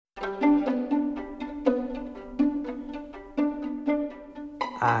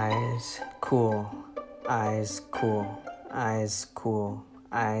Eyes cool, eyes cool, eyes cool,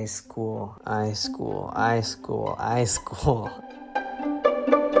 eyes cool, eyes cool, eyes cool, eyes cool.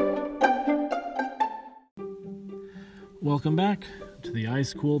 Welcome back to the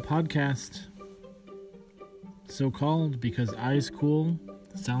iSchool podcast. So called because iSchool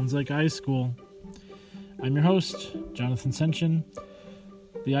sounds like iSchool. I'm your host, Jonathan Senchen.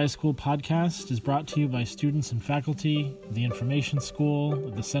 The iSchool podcast is brought to you by students and faculty of the Information School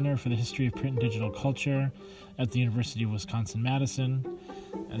at the Center for the History of Print and Digital Culture at the University of Wisconsin-Madison.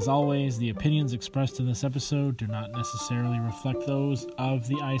 As always, the opinions expressed in this episode do not necessarily reflect those of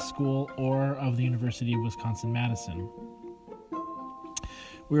the iSchool or of the University of Wisconsin-Madison.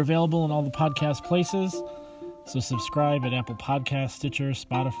 We're available in all the podcast places, so subscribe at Apple Podcasts, Stitcher,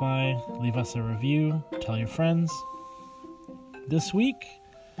 Spotify, leave us a review, tell your friends. This week,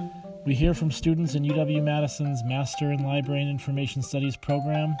 we hear from students in UW-Madison's Master in Library and Information Studies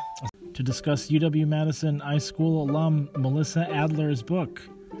program to discuss UW-Madison iSchool alum Melissa Adler's book,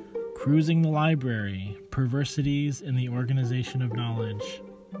 Cruising the Library, Perversities in the Organization of Knowledge.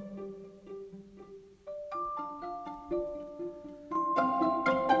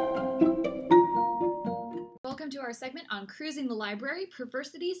 Welcome to our segment on Cruising the Library,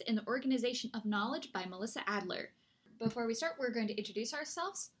 Perversities in the Organization of Knowledge by Melissa Adler. Before we start, we're going to introduce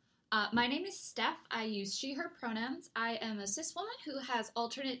ourselves. My name is Steph. I use she, her pronouns. I am a cis woman who has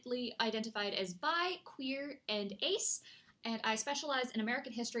alternately identified as bi, queer, and ace, and I specialize in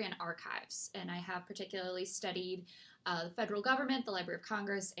American history and archives, and I have particularly studied the federal government, the Library of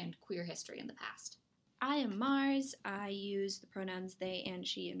Congress, and queer history in the past. I am Mars. I use the pronouns they and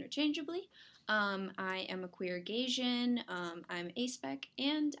she interchangeably. I am a queer Gaysian, I'm aspec,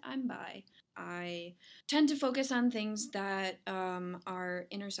 and I'm bi. I tend to focus on things that are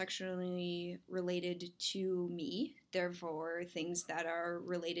intersectionally related to me, therefore things that are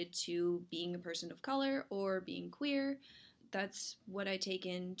related to being a person of color or being queer. That's what I take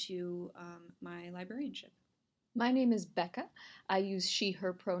into my librarianship. My name is Becca. I use she,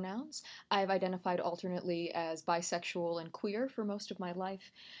 her pronouns. I've identified alternately as bisexual and queer for most of my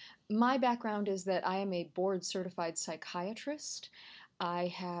life. My background is that I am a board-certified psychiatrist. I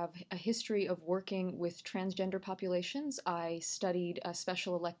have a history of working with transgender populations. I studied a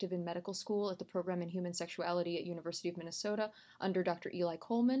special elective in medical school at the Program in Human Sexuality at University of Minnesota under Dr. Eli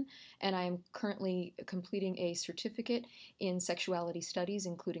Coleman, and I am currently completing a certificate in sexuality studies,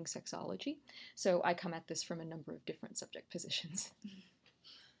 including sexology. So I come at this from a number of different subject positions.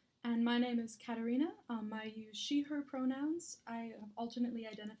 And my name is Katerina. I use she, her pronouns. I have alternately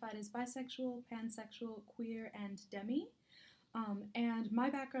identified as bisexual, pansexual, queer, and demi. And my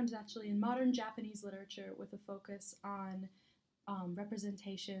background is actually in modern Japanese literature with a focus on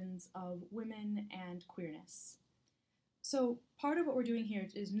representations of women and queerness. So part of what we're doing here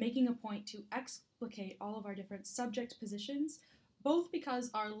is making a point to explicate all of our different subject positions, both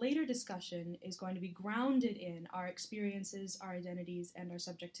because our later discussion is going to be grounded in our experiences, our identities, and our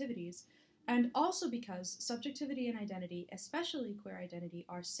subjectivities, and also because subjectivity and identity, especially queer identity,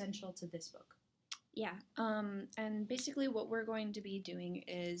 are central to this book. Yeah, and basically what we're going to be doing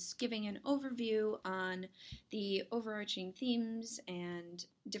is giving an overview on the overarching themes and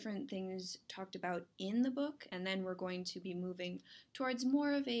different things talked about in the book, and then we're going to be moving towards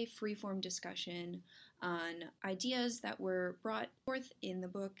more of a free-form discussion on ideas that were brought forth in the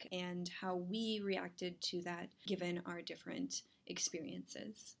book and how we reacted to that given our different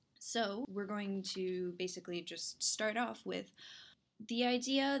experiences. So we're going to basically just start off with the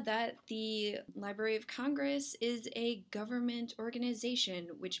idea that the Library of Congress is a government organization,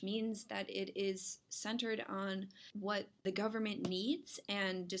 which means that it is centered on what the government needs,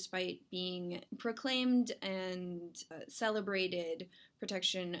 and despite being proclaimed and celebrated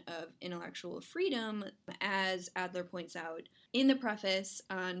protection of intellectual freedom, as Adler points out in the preface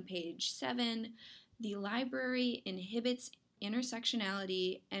on page 7, the library inhibits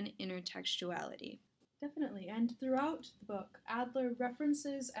intersectionality and intertextuality. Definitely, and throughout the book, Adler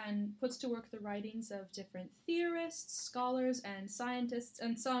references and puts to work the writings of different theorists, scholars, and scientists,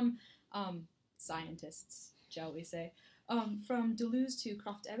 and some scientists, shall we say, from Deleuze to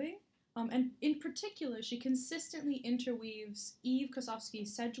Krafft-Ebing. And in particular, she consistently interweaves Eve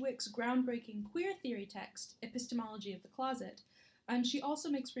Kosofsky-Sedgwick's groundbreaking queer theory text, Epistemology of the Closet, and she also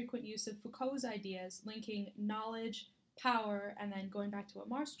makes frequent use of Foucault's ideas linking knowledge, power, and then going back to what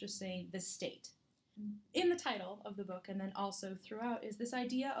Mars was just saying, the state. In the title of the book, and then also throughout, is this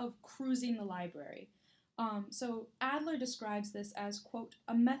idea of cruising the library. So Adler describes this as, quote,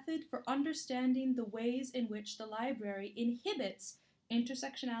 a method for understanding the ways in which the library inhibits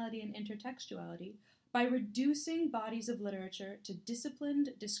intersectionality and intertextuality by reducing bodies of literature to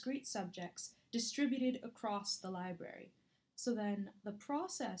disciplined, discrete subjects distributed across the library. So then the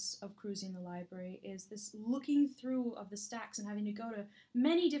process of cruising the library is this looking through of the stacks and having to go to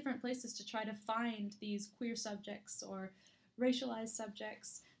many different places to try to find these queer subjects or racialized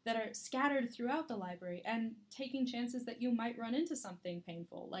subjects that are scattered throughout the library, and taking chances that you might run into something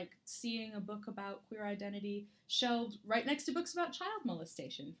painful, like seeing a book about queer identity shelved right next to books about child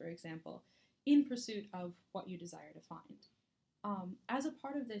molestation, for example, in pursuit of what you desire to find. As a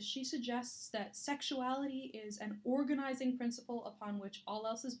part of this, she suggests that sexuality is an organizing principle upon which all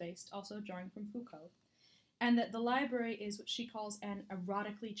else is based, also drawing from Foucault, and that the library is what she calls an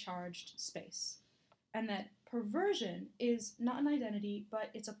erotically charged space, and that perversion is not an identity, but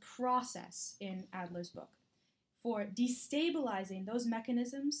it's a process in Adler's book for destabilizing those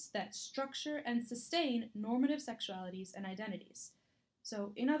mechanisms that structure and sustain normative sexualities and identities.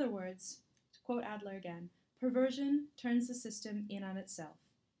 So, in other words, to quote Adler again, perversion turns the system in on itself.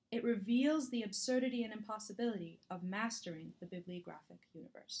 It reveals the absurdity and impossibility of mastering the bibliographic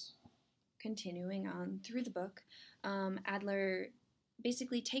universe. Continuing on through the book, Adler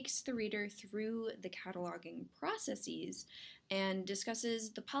basically takes the reader through the cataloging processes and discusses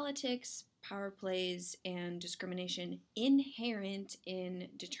the politics, power plays, and discrimination inherent in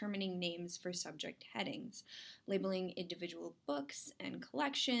determining names for subject headings, labeling individual books and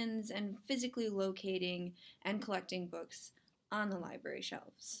collections, and physically locating and collecting books on the library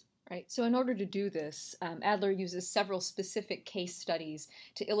shelves. Right. So in order to do this, Adler uses several specific case studies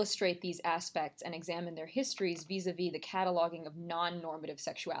to illustrate these aspects and examine their histories vis-a-vis the cataloging of non-normative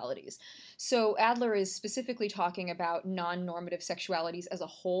sexualities. So Adler is specifically talking about non-normative sexualities as a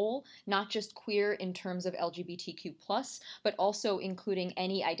whole, not just queer in terms of LGBTQ+, but also including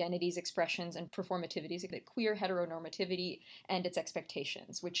any identities, expressions, and performativities, like queer heteronormativity and its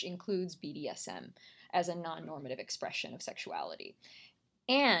expectations, which includes BDSM as a non-normative expression of sexuality.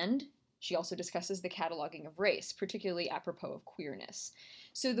 And she also discusses the cataloging of race, particularly apropos of queerness.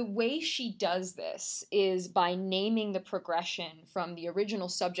 So the way she does this is by naming the progression from the original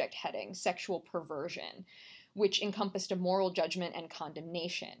subject heading, sexual perversion, which encompassed a moral judgment and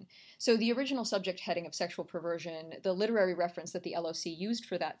condemnation. So the original subject heading of sexual perversion, the literary reference that the LOC used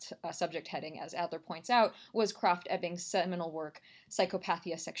for that subject heading, as Adler points out, was Krafft-Ebing's seminal work,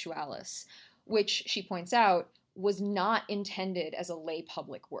 Psychopathia Sexualis, which, she points out, was not intended as a lay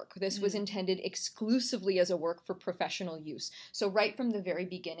public work. This was intended exclusively as a work for professional use. So right from the very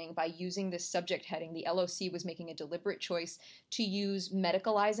beginning, by using this subject heading, the LOC was making a deliberate choice to use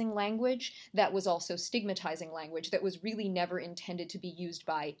medicalizing language that was also stigmatizing language that was really never intended to be used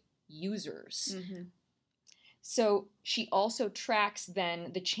by users. Mm-hmm. So she also tracks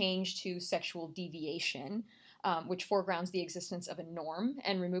then the change to sexual deviation, which foregrounds the existence of a norm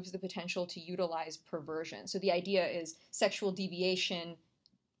and removes the potential to utilize perversion. So the idea is sexual deviation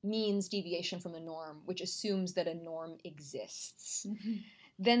means deviation from the norm, which assumes that a norm exists. Mm-hmm.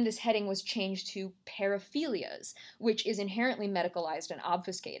 Then this heading was changed to paraphilias, which is inherently medicalized and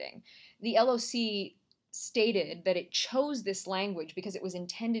obfuscating. The LOC stated that it chose this language because it was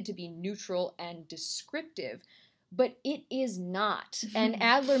intended to be neutral and descriptive, but it is not. And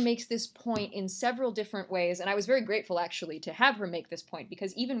Adler makes this point in several different ways, and I was very grateful, actually, to have her make this point,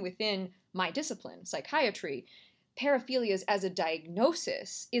 because even within my discipline, psychiatry, paraphilias as a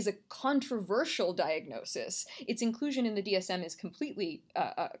diagnosis is a controversial diagnosis. Its inclusion in the DSM is completely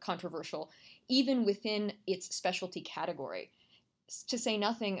controversial, even within its specialty category. To say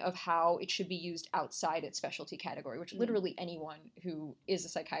nothing of how it should be used outside its specialty category, which literally anyone who is a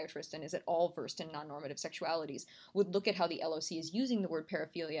psychiatrist and is at all versed in non-normative sexualities would look at how the LOC is using the word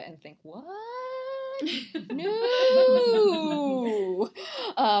paraphilia and think, what? No!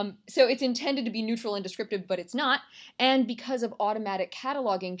 So it's intended to be neutral and descriptive, but it's not. And because of automatic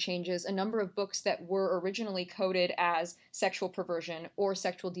cataloging changes, a number of books that were originally coded as sexual perversion or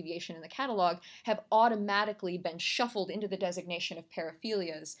sexual deviation in the catalog have automatically been shuffled into the designation of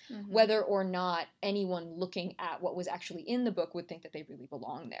paraphilias, whether or not anyone looking at what was actually in the book would think that they really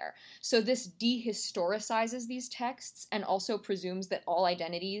belong there. So this dehistoricizes these texts and also presumes that all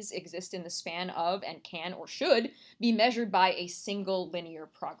identities exist in the span of and can or should be measured by a single linear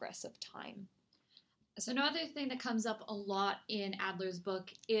progress of time. So another thing that comes up a lot in Adler's book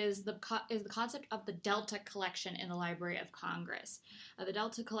is the concept of the Delta Collection in the Library of Congress. The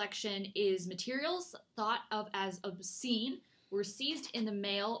Delta Collection is materials thought of as obscene, were seized in the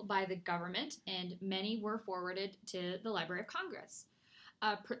mail by the government, and many were forwarded to the Library of Congress.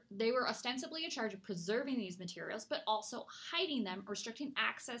 They were ostensibly in charge of preserving these materials, but also hiding them, restricting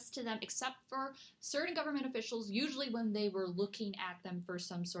access to them, except for certain government officials, usually when they were looking at them for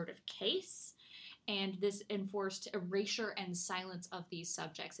some sort of case. and this enforced erasure and silence of these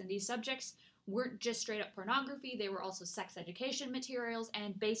subjects. And these subjects weren't just straight up pornography, they were also sex education materials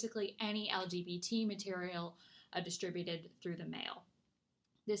and basically any LGBT material distributed through the mail.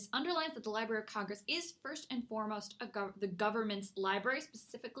 This underlines that the Library of Congress is first and foremost the government's library,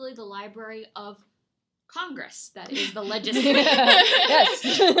 specifically the Library of Congress, that is the legislature. Yes.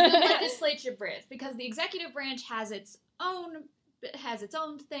 The legislature branch, because the executive branch has its own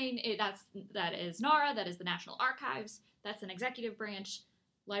thing. That is NARA, that is the National Archives. That's an executive branch.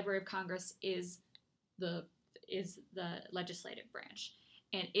 Library of Congress is the legislative branch.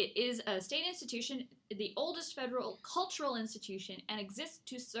 And it is a state institution, the oldest federal cultural institution, and exists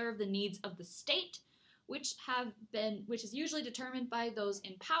to serve the needs of the state, which is usually determined by those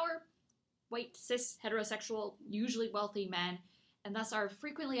in power, white, cis, heterosexual, usually wealthy men, and thus are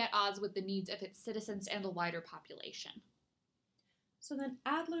frequently at odds with the needs of its citizens and the wider population. So then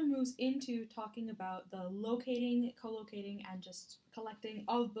Adler moves into talking about the locating, co-locating, and just collecting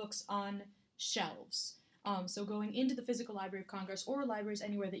of books on shelves. So going into the physical Library of Congress or libraries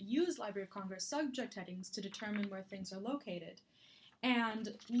anywhere that use Library of Congress subject headings to determine where things are located, and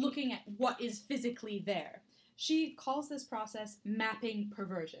looking at what is physically there. She calls this process mapping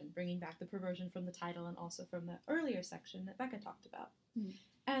perversion, bringing back the perversion from the title and also from the earlier section that Becca talked about. Mm.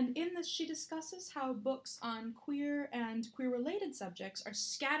 And in this, she discusses how books on queer and queer-related subjects are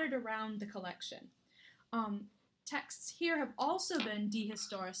scattered around the collection. Texts here have also been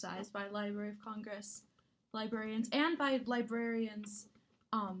dehistoricized by Library of Congress librarians and by librarians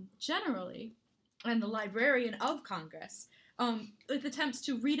generally, and the Librarian of Congress, with attempts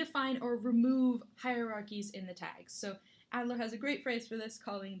to redefine or remove hierarchies in the tags. So Adler has a great phrase for this,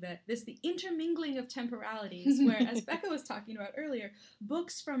 calling this the intermingling of temporalities, where, as Becca was talking about earlier,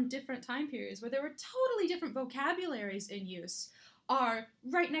 books from different time periods where there were totally different vocabularies in use are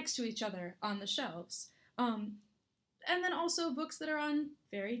right next to each other on the shelves. And then also books that are on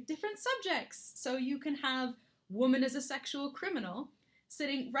very different subjects. So you can have Woman as a Sexual Criminal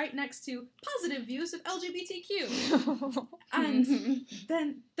sitting right next to positive views of LGBTQ. And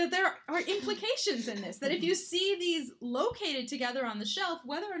then that there are implications in this, that if you see these located together on the shelf,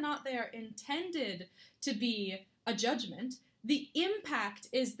 whether or not they are intended to be a judgment, the impact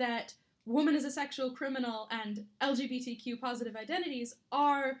is that Woman as a Sexual Criminal and LGBTQ positive identities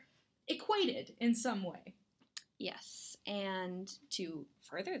are equated in some way. Yes, and to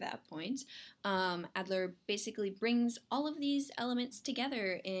further that point, Adler basically brings all of these elements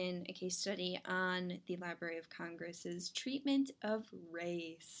together in a case study on the Library of Congress's treatment of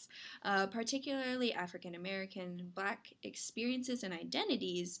race, particularly African American, Black experiences and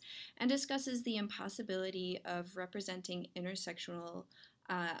identities, and discusses the impossibility of representing intersectional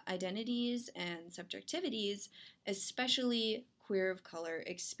identities and subjectivities, especially queer of color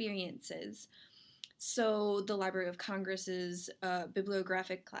experiences. So the Library of Congress's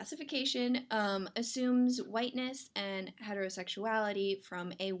bibliographic classification assumes whiteness and heterosexuality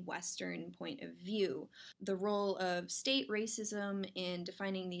from a Western point of view. The role of state racism in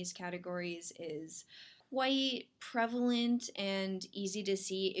defining these categories is quite prevalent and easy to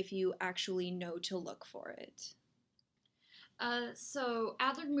see if you actually know to look for it. So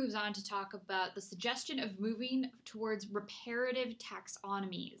Adler moves on to talk about the suggestion of moving towards reparative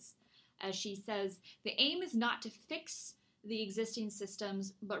taxonomies. As she says, the aim is not to fix the existing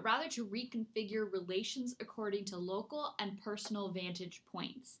systems, but rather to reconfigure relations according to local and personal vantage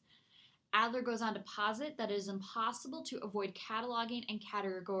points. Adler goes on to posit that it is impossible to avoid cataloging and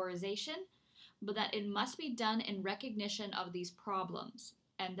categorization, but that it must be done in recognition of these problems,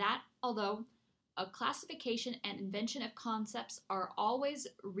 and that, although a classification and invention of concepts are always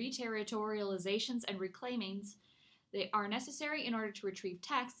reterritorializations and reclaimings, they are necessary in order to retrieve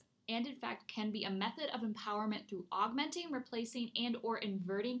text, and in fact can be a method of empowerment through augmenting, replacing, and or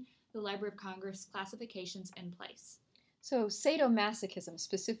inverting the Library of Congress classifications in place. So sadomasochism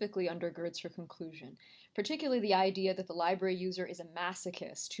specifically undergirds her conclusion, particularly the idea that the library user is a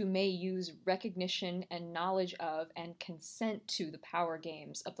masochist who may use recognition and knowledge of and consent to the power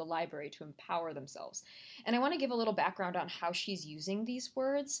games of the library to empower themselves. And I want to give a little background on how she's using these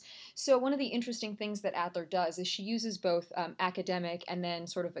words. So one of the interesting things that Adler does is she uses both academic and then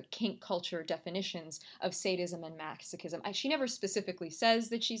sort of a kink culture definitions of sadism and masochism. She never specifically says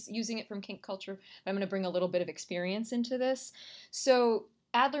that she's using it from kink culture, but I'm going to bring a little bit of experience into this. So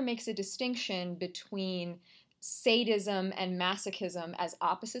Adler makes a distinction between sadism and masochism as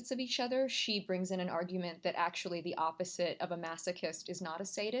opposites of each other. She brings in an argument that actually the opposite of a masochist is not a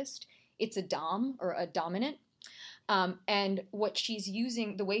sadist. It's a dom, or a dominant. And what she's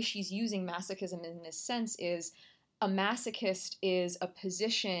using, the way she's using masochism in this sense is a masochist is a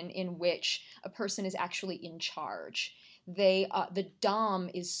position in which a person is actually in charge. The dom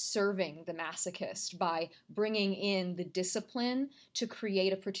is serving the masochist by bringing in the discipline to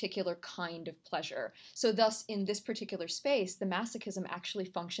create a particular kind of pleasure. So thus, in this particular space, the masochism actually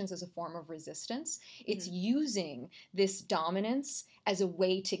functions as a form of resistance. It's using this dominance as a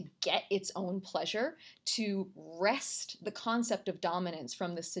way to get its own pleasure, to wrest the concept of dominance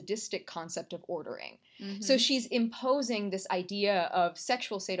from the sadistic concept of ordering. So she's imposing this idea of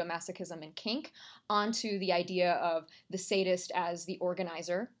sexual sadomasochism and kink onto the idea of the sadist as the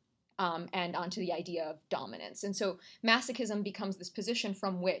organizer, and onto the idea of dominance. And so masochism becomes this position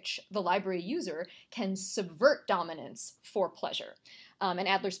from which the library user can subvert dominance for pleasure. And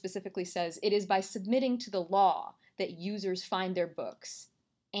Adler specifically says, it is by submitting to the law that users find their books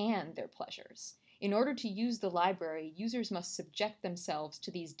and their pleasures. In order to use the library, users must subject themselves to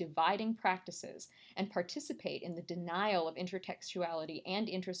these dividing practices and participate in the denial of intertextuality and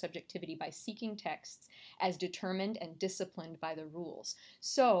intersubjectivity by seeking texts as determined and disciplined by the rules.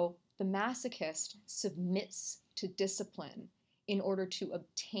 So the masochist submits to discipline in order to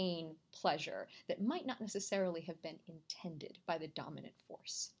obtain pleasure that might not necessarily have been intended by the dominant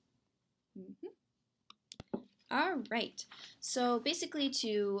force. All right. So basically,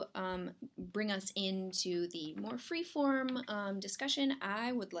 to bring us into the more free-form discussion,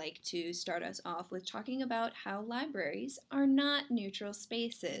 I would like to start us off with talking about how libraries are not neutral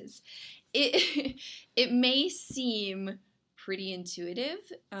spaces. It may seem pretty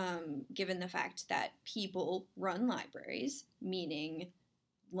intuitive, given the fact that people run libraries, meaning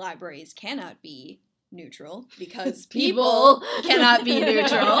libraries cannot be neutral because people cannot be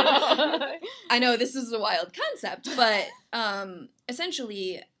neutral. I know this is a wild concept, but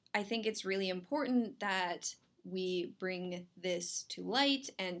essentially, I think it's really important that we bring this to light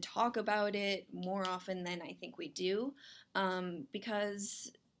and talk about it more often than I think we do,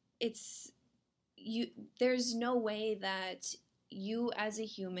 because there's no way that you as a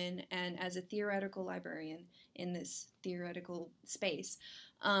human and as a theoretical librarian in this theoretical space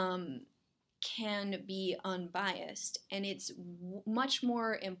can be unbiased, and it's much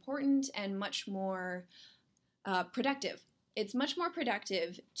more important and much more productive. It's much more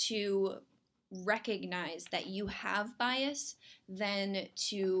productive to recognize that you have bias than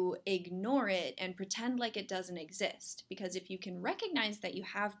to ignore it and pretend like it doesn't exist. Because if you can recognize that you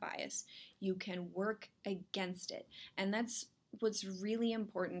have bias, you can work against it. And that's what's really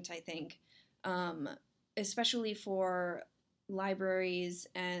important, I think, especially for libraries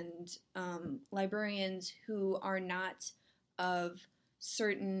and librarians who are not of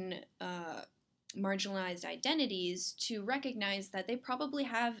certain marginalized identities, to recognize that they probably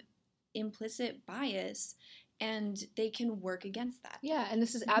have implicit bias and they can work against that. Yeah, and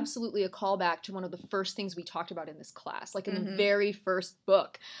this is absolutely a callback to one of the first things we talked about in this class, like in the very first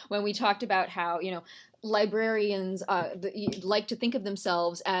book, when we talked about how, librarians like to think of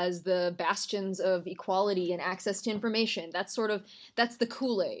themselves as the bastions of equality and access to information. That's the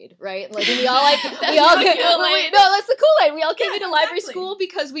Kool-Aid, right? Like, we all that's the Kool-Aid. We all came into library school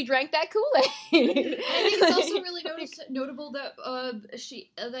because we drank that Kool-Aid. I think it's also really notable that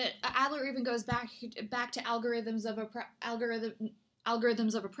that Adler even goes back to algorithms of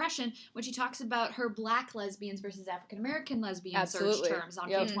oppression when she talks about her black lesbians versus African American lesbian search terms on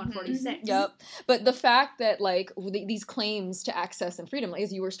page 146. Yep. But the fact that these claims to access and freedom,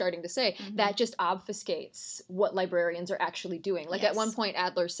 as you were starting to say, that just obfuscates what librarians are actually doing. Like at one point,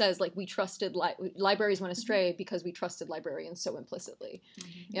 Adler says, we trusted libraries went astray because we trusted librarians so implicitly.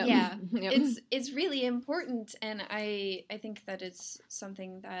 Yep. Yeah, it's really important, and I think that it's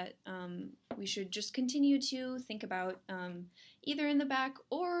something that we should just continue to think about. Either in the back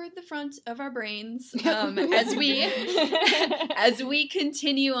or the front of our brains, as we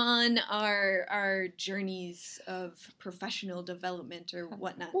continue on our journeys of professional development or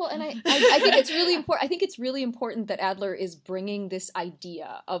whatnot. Well, and I think it's really important. I think it's really important that Adler is bringing this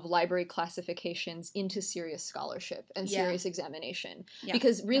idea of library classifications into serious scholarship and serious examination,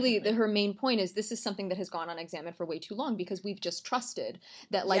 because really her main point is this is something that has gone unexamined for way too long because we've just trusted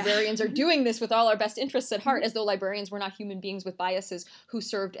that librarians are doing this with all our best interests at heart, as though librarians were not human beings with biases who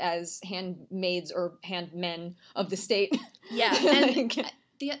served as handmaids or handmen of the state. Yeah, and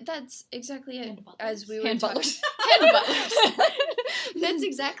that's exactly it. As we were talking, that's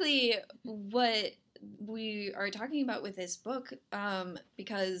exactly what we are talking about with this book,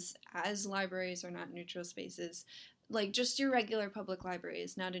 because as libraries are not neutral spaces, like just your regular public library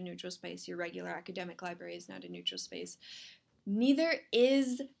is not a neutral space, your regular academic library is not a neutral space. Neither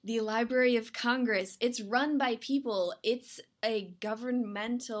is the Library of Congress. It's run by people. It's a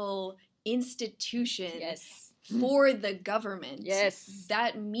governmental institution. Yes. for the government. Yes.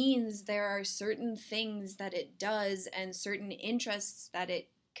 That means there are certain things that it does and certain interests that it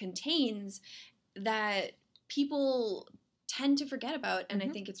contains that people tend to forget about. And I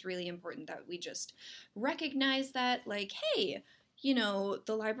think it's really important that we just recognize that, like, hey, you know,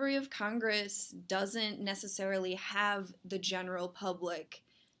 the Library of Congress doesn't necessarily have the general public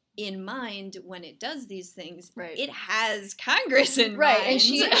in mind when it does these things. Right. It has Congress in Right, mind.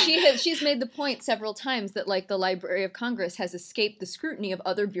 and she's made the point several times that, like, the Library of Congress has escaped the scrutiny of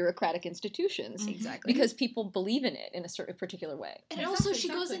other bureaucratic institutions Exactly. because people believe in it in a certain particular way. And also, she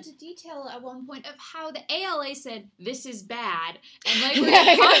goes into detail at one point of how the ALA said, this is bad, and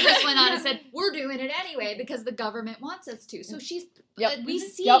Library of Congress went on and said, we're doing it anyway because the government wants us to. So she's, we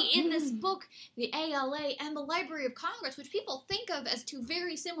see in this book the ALA and the Library of Congress, which people think of as two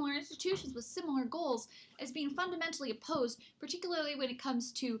very similar institutions with similar goals, as being fundamentally opposed, particularly when it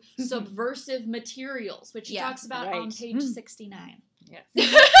comes to subversive materials, which she talks about on page 69. Yes.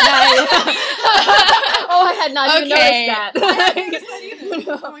 Oh, I had not even noticed that. I hadn't noticed that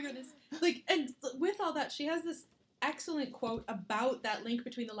either. Oh my goodness. Like, and with all that, she has this excellent quote about that link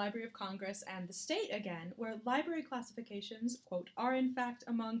between the Library of Congress and the state again, where library classifications, quote, are in fact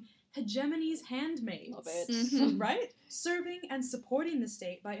among hegemony's handmaids. Love it. Right? Serving and supporting the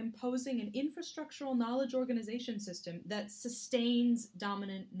state by imposing an infrastructural knowledge organization system that sustains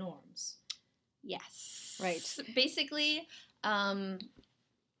dominant norms. Yes. Right. Basically,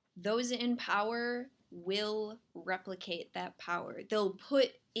 those in power will replicate that power. They'll put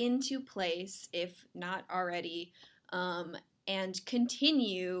into place, if not already, and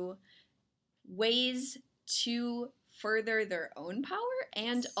continue ways to further their own power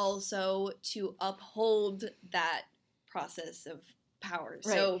and also to uphold that process of power.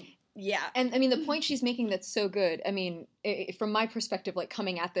 Right. So, yeah. And I mean, the point she's making that's so good, I mean, from my perspective, like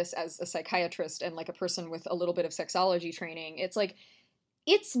coming at this as a psychiatrist and like a person with a little bit of sexology training, it's like,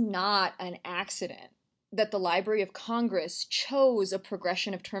 it's not an accident that the Library of Congress chose a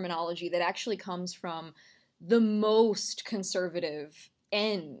progression of terminology that actually comes from the most conservative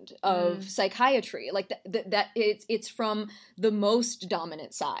end of psychiatry. Like that it's from the most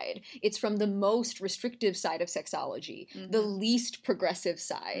dominant side. It's from the most restrictive side of sexology, the least progressive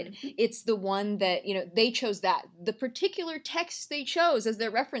side. It's the one that, you know, they chose that. The particular texts they chose as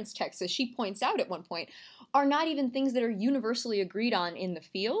their reference texts, as she points out at one point, are not even things that are universally agreed on in the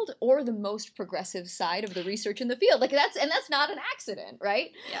field or the most progressive side of the research in the field. Like that's not an accident,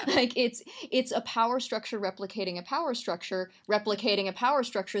 right? Yeah. Like it's a power structure replicating a power structure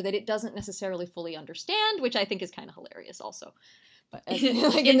that it doesn't necessarily fully understand, which I think is kind of hilarious also. But like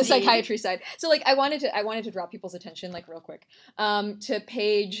in the psychiatry side. So like I wanted to draw people's attention like real quick to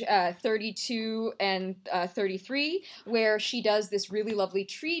page 32 and 33, where she does this really lovely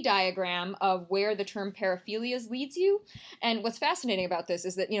tree diagram of where the term paraphilias leads you. And what's fascinating about this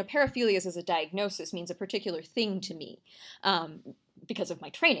is that, you know, paraphilias as a diagnosis means a particular thing to me because of my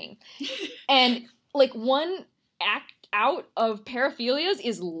training. And like one act out of paraphilias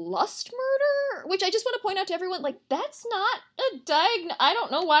is lust murder, which I just want to point out to everyone, like, that's not a I don't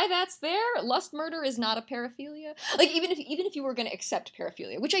know why that's there. Lust murder is not a paraphilia. Like, even if you were going to accept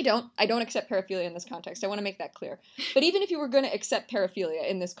paraphilia, which I don't accept paraphilia in this context. I want to make that clear. But even if you were going to accept paraphilia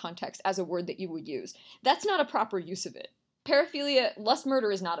in this context as a word that you would use, that's not a proper use of it. Paraphilia, lust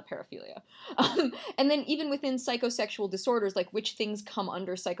murder is not a paraphilia. And then even within psychosexual disorders, like which things come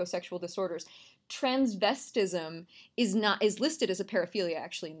under psychosexual disorders, transvestism is listed as a paraphilia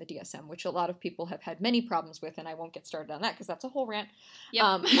actually in the DSM, which a lot of people have had many problems with, and I won't get started on that because that's a whole rant.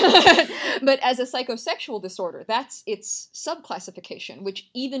 Yep. But as a psychosexual disorder, that's its subclassification, which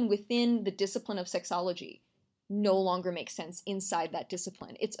even within the discipline of sexology no longer makes sense inside that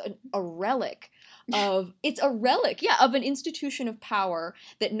discipline. It's a relic of an institution of power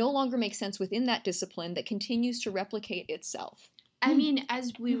that no longer makes sense within that discipline that continues to replicate itself. I mean,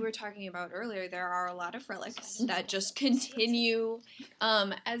 as we were talking about earlier, there are a lot of relics that just continue,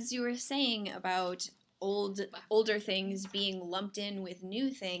 as you were saying about older things being lumped in with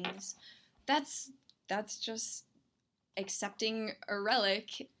new things. That's just accepting a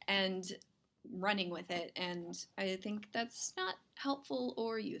relic and running with it, and I think that's not helpful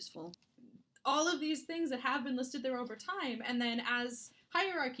or useful. All of these things that have been listed there over time, and then as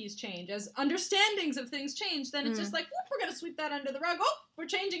hierarchies change, as understandings of things change, then it's just like, whoop, we're going to sweep that under the rug. Oh, we're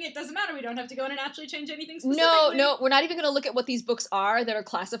changing it. Doesn't matter. We don't have to go in and actually change anything specifically. No, we're not even going to look at what these books are that are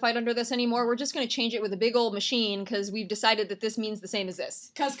classified under this anymore. We're just going to change it with a big old machine because we've decided that this means the same as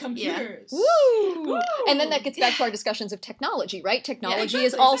this. Because computers. Yeah. Woo! And then that gets back to our discussions of technology, right? Technology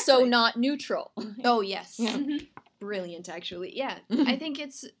is exactly. also not neutral. Oh, yes. Yeah. Brilliant, actually. Yeah, I think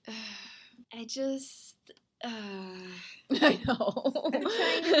it's... I know. I'm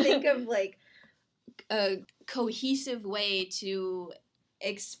trying to think of like a cohesive way to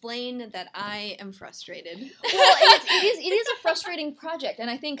explain that I am frustrated. Well, it is a frustrating project, and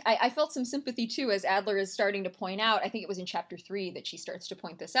I think I felt some sympathy too, as Adler is starting to point out. I think it was in chapter 3 that she starts to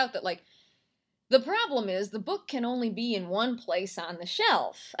point this out, that like, the problem is the book can only be in one place on the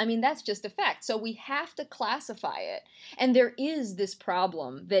shelf. I mean, that's just a fact. So we have to classify it. And there is this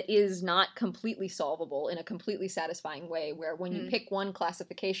problem that is not completely solvable in a completely satisfying way, where when you pick one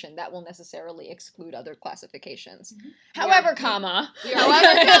classification, that will necessarily exclude other classifications. However, comma. We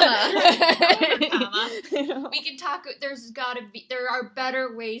can talk, there are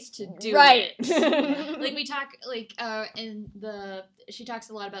better ways to do right. it. Like we talk, like, she talks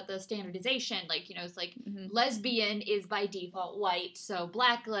a lot about the standardization, like, you know, it's like lesbian is by default white, so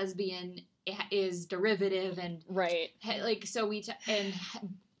black lesbian is derivative, and right, like, so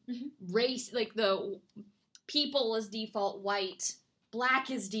race, like the people is default white,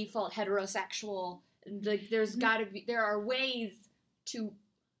 black is default heterosexual. Like there are ways to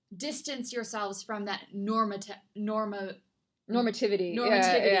distance yourselves from that normativity.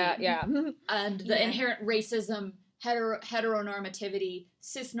 Yeah. And the inherent racism, heteronormativity,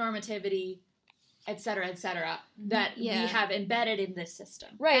 cisnormativity, etc., that we have embedded in this system.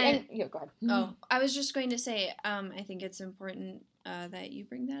 Right, and go ahead. Oh, I was just going to say, I think it's important that you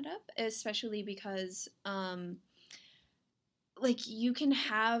bring that up, especially because, like, you can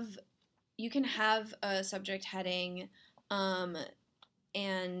have a subject heading,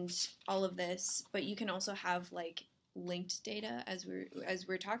 and all of this, but you can also have like linked data, as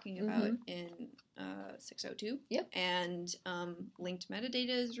we're talking about in 602. Yep. And linked metadata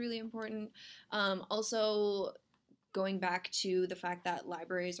is really important. Also, going back to the fact that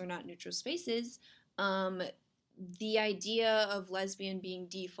libraries are not neutral spaces, the idea of lesbian being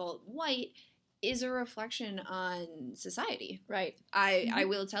default white is a reflection on society. Right. I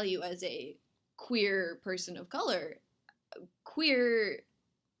will tell you, as a queer person of color, queer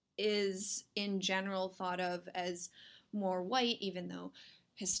is in general thought of as more white, even though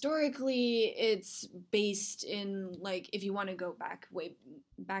historically it's based in, like, if you want to go way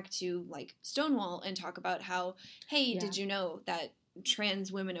back to like Stonewall and talk about how, hey, did you know that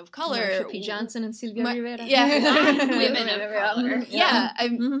trans women of color, Marsha P. Johnson and Sylvia Rivera, black women of color,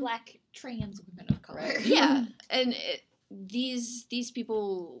 black trans women of color, right. And these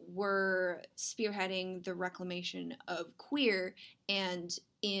people were spearheading the reclamation of queer, and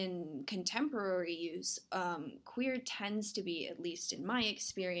in contemporary use, queer tends to be, at least in my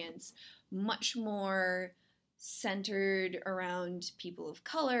experience, much more centered around people of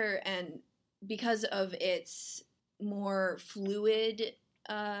color, and because of its more fluid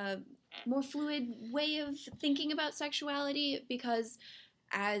way of thinking about sexuality, because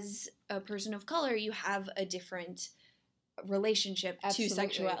as a person of color, you have a different relationship to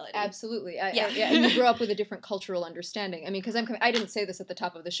sexuality. Absolutely. And you grow up with a different cultural understanding. I mean, because I didn't say this at the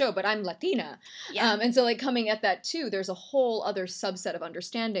top of the show, but I'm Latina. Yeah. And so, like, coming at that too, there's a whole other subset of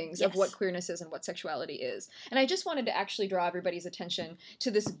understandings of what queerness is and what sexuality is. And I just wanted to actually draw everybody's attention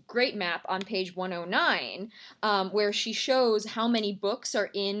to this great map on page 109, where she shows how many books are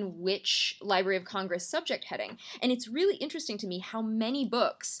in which Library of Congress subject heading. And it's really interesting to me how many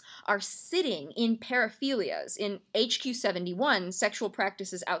books are sitting in paraphilias, in HQ 71, sexual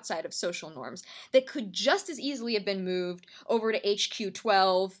practices outside of social norms, that could just as easily have been moved over to HQ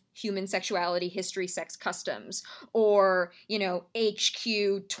 12, human sexuality, history, sex, customs, or,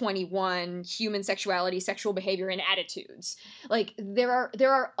 HQ 21, human sexuality, sexual behavior, and attitudes. Like, there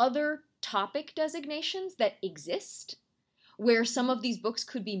are other topic designations that exist where some of these books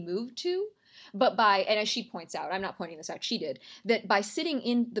could be moved to. But and as she points out, I'm not pointing this out, she did, that by sitting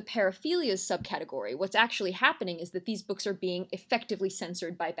in the paraphilias subcategory, what's actually happening is that these books are being effectively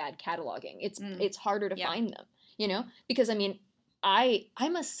censored by bad cataloging. It's harder to find them, because, I mean,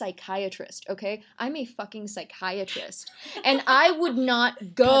 I'm a psychiatrist, okay? I'm a fucking psychiatrist. And I would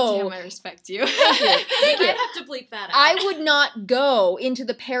not go... God damn, I respect you. Thank you. I'd have to bleep that out. I would not go into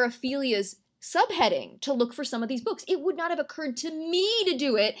the paraphilias subheading to look for some of these books. It would not have occurred to me to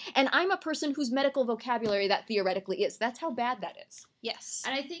do it, and I'm a person whose medical vocabulary that theoretically is. That's how bad that is. Yes.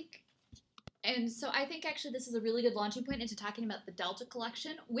 And I think actually this is a really good launching point into talking about the Delta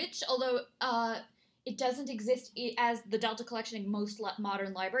Collection, which, although it doesn't exist as the Delta Collection in most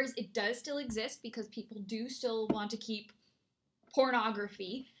modern libraries, it does still exist because people do still want to keep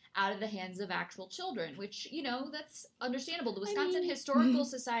pornography out of the hands of actual children, which, that's understandable. The Wisconsin Historical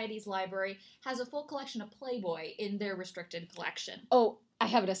Society's library has a full collection of Playboy in their restricted collection. Oh, I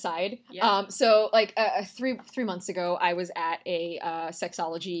have an aside. Yeah. So like 3 months ago, I was at a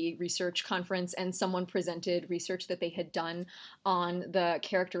sexology research conference, and someone presented research that they had done on the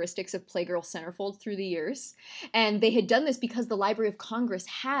characteristics of Playgirl centerfold through the years. And they had done this because the Library of Congress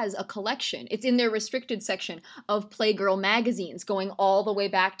has a collection. It's in their restricted section of Playgirl magazines going all the way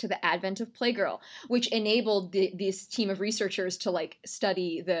back to the advent of Playgirl, which enabled this team of researchers to like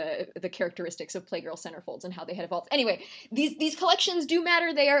study the characteristics of Playgirl centerfolds and how they had evolved. Anyway, these collections do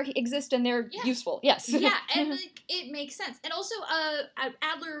matter. They exist and they're useful. Yes. Yeah, and like, it makes sense. And also,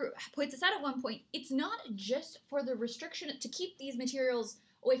 Adler points this out at one point. It's not just for the restriction to keep these materials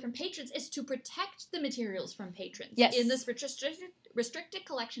away from patrons, it's to protect the materials from patrons. Yes. In this restricted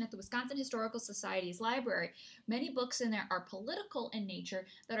collection at the Wisconsin Historical Society's library, many books in there are political in nature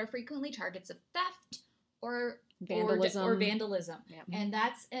that are frequently targets of theft or vandalism. Yep. And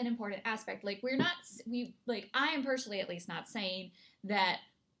that's an important aspect. Like I am personally at least not saying that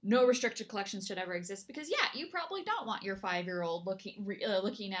no restricted collections should ever exist, because you probably don't want your 5-year-old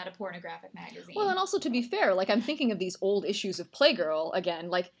looking at a pornographic magazine. Well, and also to be fair, like I'm thinking of these old issues of Playgirl again.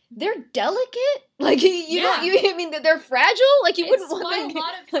 Like they're delicate. Like I mean they're fragile. Like you wouldn't want why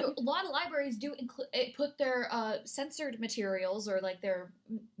a lot of libraries do put their censored materials or like their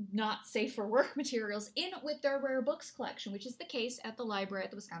not safe for work materials in with their rare books collection, which is the case at the library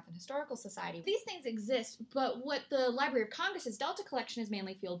at the Wisconsin Historical Society. These things exist, but what the Library of Congress's Delta collection is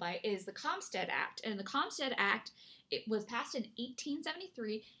mainly fueled by is the Comstead Act. And the Comstead Act, it was passed in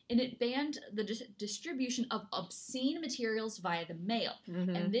 1873, and it banned the distribution of obscene materials via the mail.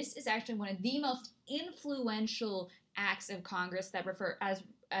 Mm-hmm. And this is actually one of the most influential acts of Congress that refer as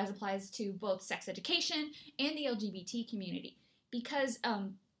applies to both sex education and the LGBT community. Because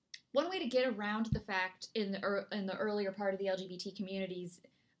one way to get around the fact in the earlier part of the LGBT community's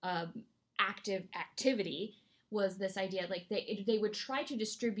active activity was this idea, like they would try to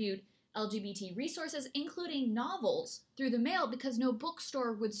distribute LGBT resources, including novels, through the mail because no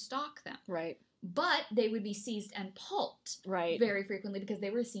bookstore would stock them. Right. But they would be seized and pulped very frequently because they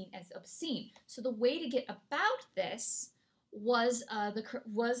were seen as obscene. So the way to get about this was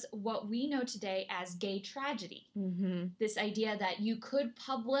what we know today as gay tragedy. Mm-hmm. This idea that you could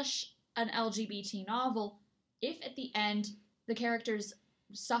publish an LGBT novel if at the end the characters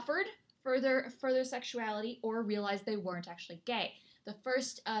suffered for their sexuality or realized they weren't actually gay. The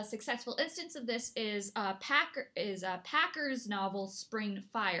first successful instance of this is Packer's novel Spring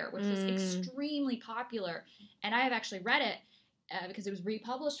Fire, which was extremely popular, and I have actually read it because it was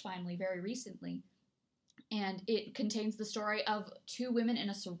republished finally very recently, and it contains the story of 2 women in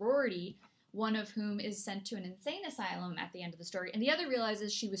a sorority, one of whom is sent to an insane asylum at the end of the story, and the other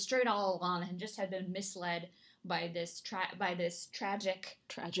realizes she was straight all along and just had been misled by this tragic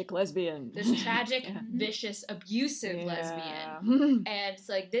lesbian, vicious, abusive lesbian. And it's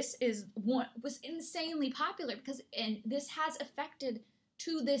like this was insanely popular and this has affected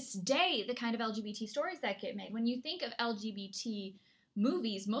to this day the kind of LGBT stories that get made. When you think of LGBT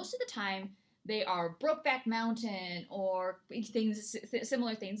movies, most of the time they are Brokeback Mountain or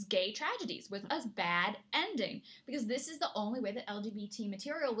similar things, gay tragedies with a bad ending, because this is the only way that LGBT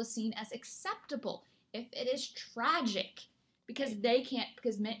material was seen as acceptable. If it is tragic, because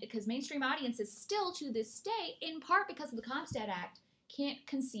mainstream audiences still to this day, in part because of the Comstead Act, can't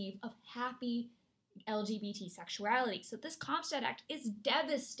conceive of happy LGBT sexuality. So this Comstead Act is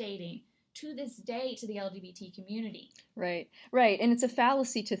devastating to this day to the LGBT community. Right. And it's a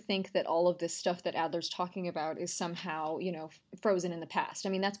fallacy to think that all of this stuff that Adler's talking about is somehow, frozen in the past. I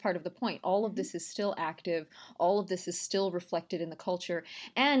mean, that's part of the point. All of this is still active. All of this is still reflected in the culture.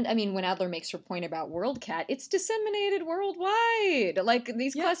 And, I mean, when Adler makes her point about WorldCat, it's disseminated worldwide. Like,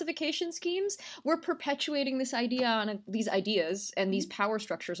 these classification schemes, we're perpetuating this idea these ideas and these power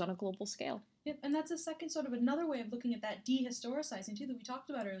structures on a global scale. Yep, and that's a second sort of another way of looking at that dehistoricizing too that we talked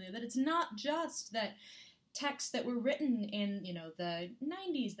about earlier, that it's not just that texts that were written in, the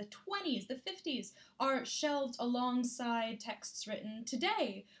 90s, the 20s, the 50s are shelved alongside texts written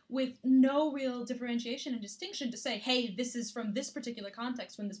today with no real differentiation and distinction to say, hey, this is from this particular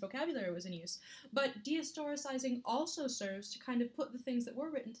context when this vocabulary was in use. But dehistoricizing also serves to kind of put the things that were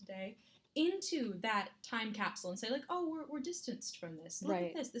written today into that time capsule and say, like, oh, we're distanced from this. Look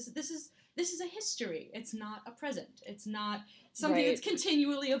at this. This is a history. It's not a present. It's not something that's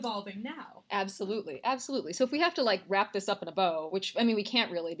continually evolving now. Absolutely. So if we have to, wrap this up in a bow, which, I mean, we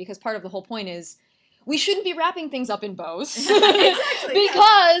can't really, because part of the whole point is we shouldn't be wrapping things up in bows. Exactly.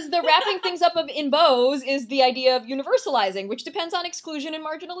 Because the wrapping things up in bows is the idea of universalizing, which depends on exclusion and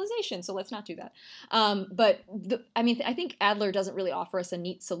marginalization. So let's not do that. I think Adler doesn't really offer us a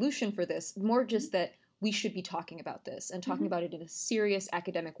neat solution for this. More just that we should be talking about this and talking about it in a serious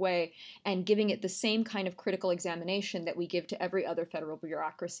academic way and giving it the same kind of critical examination that we give to every other federal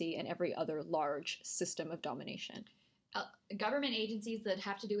bureaucracy and every other large system of domination. Government agencies that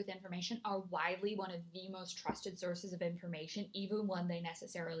have to do with information are widely one of the most trusted sources of information, even when they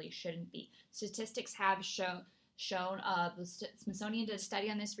necessarily shouldn't be. Statistics have shown the Smithsonian did a study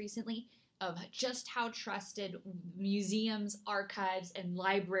on this recently of just how trusted museums, archives, and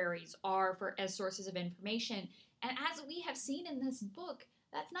libraries are as sources of information. And as we have seen in this book,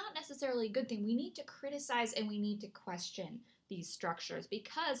 that's not necessarily a good thing. We need to criticize and we need to question these structures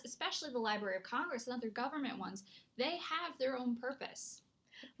because, especially the Library of Congress and other government ones, they have their own purpose.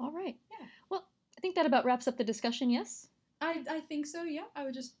 All right. Yeah. Well, I think that about wraps up the discussion, yes? I think so, yeah. I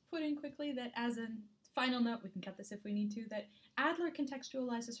would just put in quickly that as a final note, we can cut this if we need to, that Adler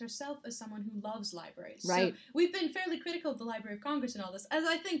contextualizes herself as someone who loves libraries. Right. So we've been fairly critical of the Library of Congress and all this, as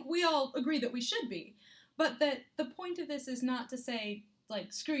I think we all agree that we should be. But that the point of this is not to say,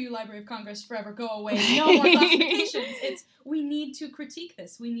 like, screw you, Library of Congress, forever, go away, no more classifications. It's, we need to critique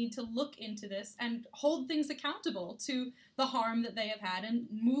this. We need to look into this and hold things accountable to the harm that they have had and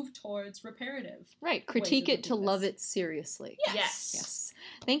move towards reparative. Right. Critique it to love it seriously. Yes. Yes.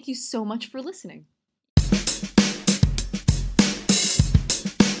 Thank you so much for listening.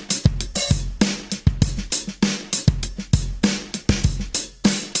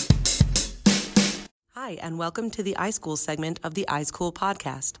 Hi, and welcome to the iSchool segment of the iSchool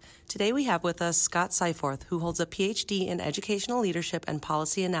podcast. Today we have with us Scott Seiforth, who holds a PhD in Educational Leadership and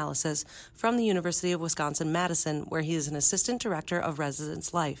Policy Analysis from the University of Wisconsin-Madison, where he is an Assistant Director of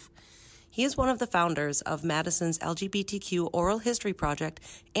Residence Life. He is one of the founders of Madison's LGBTQ Oral History Project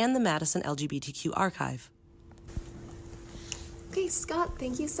and the Madison LGBTQ Archive. Okay, Scott,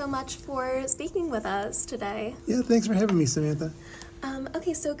 thank you so much for speaking with us today. Yeah, thanks for having me, Samantha.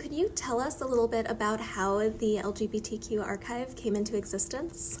 Okay, so could you tell us a little bit about how the LGBTQ Archive came into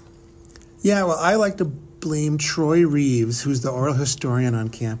existence? Yeah, well, I like to blame Troy Reeves, who's the oral historian on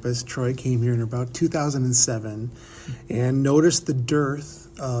campus. Troy came here in about 2007 and noticed the dearth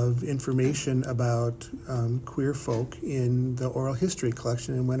of information about queer folk in the oral history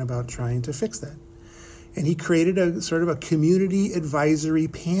collection and went about trying to fix that. And he created a sort of a community advisory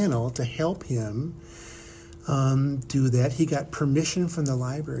panel to help him do that. He got permission from the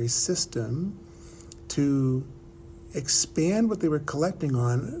library system to expand what they were collecting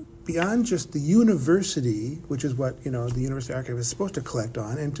on beyond just the university, which is what, the University Archive is supposed to collect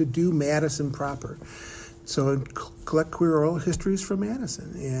on, and to do Madison proper. So collect queer oral histories from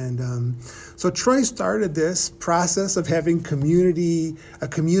Madison. And so Troy started this process of having a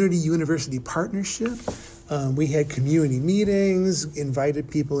community-university partnership. We had community meetings, invited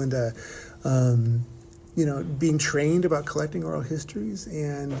people into being trained about collecting oral histories,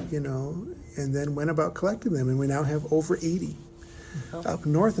 and then went about collecting them. And we now have over 80, up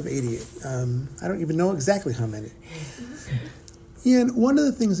north of 80. I don't even know exactly how many. And one of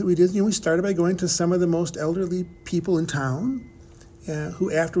the things that we did, we started by going to some of the most elderly people in town,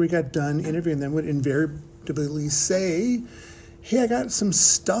 who, after we got done interviewing them, would invariably say, "Hey, I got some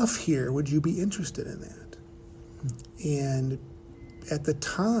stuff here. Would you be interested in that?" And at the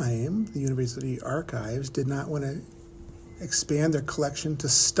time, the University Archives did not want to expand their collection to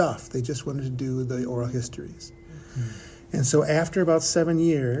stuff. They just wanted to do the oral histories. And so after about 7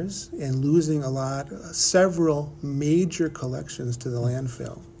 years and losing several major collections to the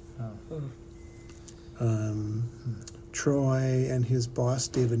landfill, Troy and his boss,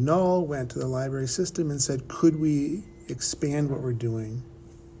 David Null, went to the library system and said, could we expand what we're doing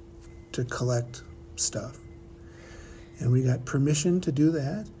to collect stuff? And we got permission to do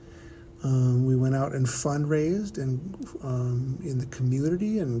that. We went out and fundraised in the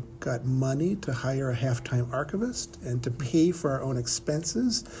community and got money to hire a half-time archivist and to pay for our own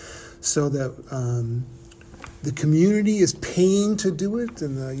expenses, so that the community is paying to do it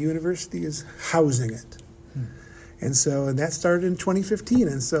and the university is housing it. And that started in 2015.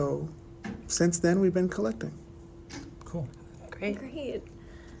 And so since then we've been collecting. Cool. Great.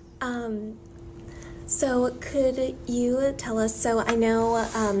 So could you tell us, so I know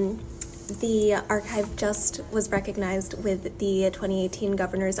the archive just was recognized with the 2018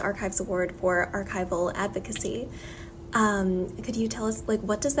 Governor's Archives Award for Archival Advocacy. Could you tell us,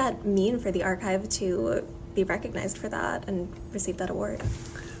 what does that mean for the archive to be recognized for that and receive that award?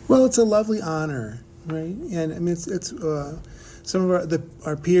 Well, it's a lovely honor, right? And I mean, it's some of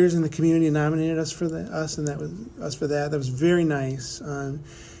our peers in the community nominated us for that. That was very nice.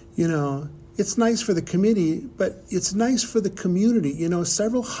 It's nice for the committee, but it's nice for the community.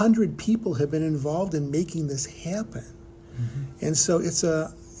 Several hundred people have been involved in making this happen. Mm-hmm. And so it's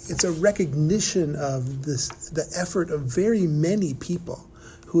it's a recognition of the effort of very many people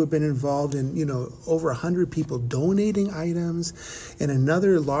who have been involved in, over 100 people donating items and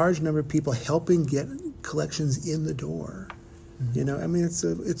another large number of people helping get collections in the door.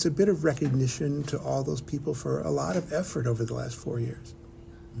 It's a bit of recognition to all those people for a lot of effort over the last 4 years.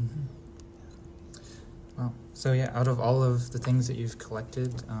 Wow. So yeah, out of all of the things that you've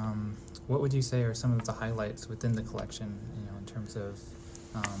collected, what would you say are some of the highlights within the collection, in terms of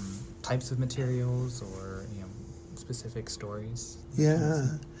types of materials or, specific stories?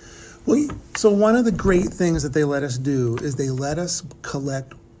 Yeah. Well, so one of the great things that they let us do is they let us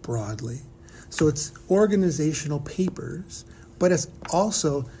collect broadly. So it's organizational papers, but it's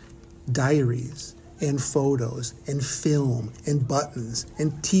also diaries and photos and film and buttons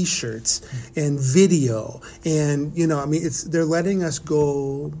and T-shirts and video. And, they're letting us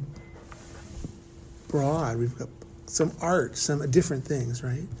go broad. We've got some art, some different things,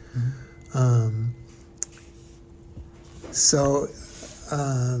 right?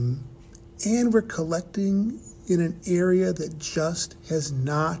 And we're collecting in an area that just has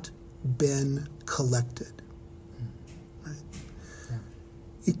not been collected. Right? Yeah.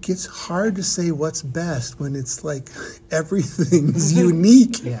 It gets hard to say what's best when it's like everything's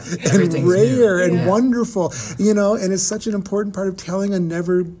unique and rare and wonderful, and it's such an important part of telling a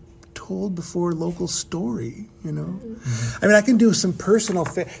never told before local story, I mean, I can do some personal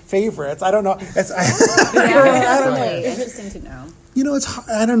favorites. I don't know. I don't know. Interesting to know.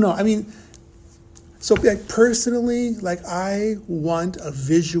 I don't know. I mean, so personally, I want a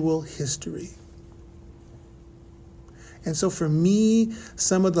visual history. And so for me,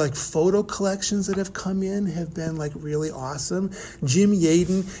 some of the photo collections that have come in have been really awesome. Jim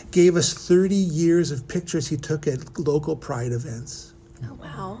Yaden gave us 30 years of pictures he took at local Pride events. Oh,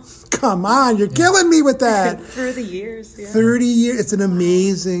 wow. Come on, you're killing me with that. 30 years, yeah. 30 years. It's an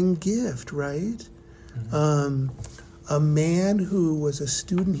amazing gift, right? A man who was a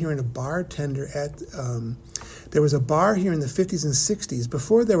student here and a bartender at, there was a bar here in the 50s and 60s.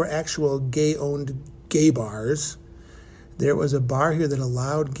 Before there were actual gay-owned gay bars, there was a bar here that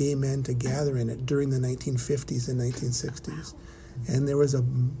allowed gay men to gather in it during the 1950s and 1960s. And there was a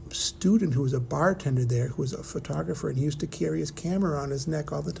student who was a bartender there who was a photographer, and he used to carry his camera on his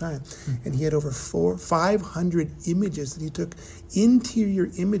neck all the time. And he had over 500 images that he took,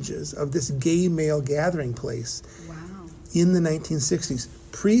 interior images of this gay male gathering place in the 1960s.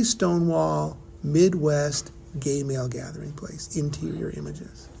 Pre-Stonewall, Midwest, gay male gathering place, interior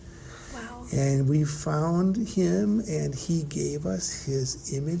images. Wow. And we found him, and he gave us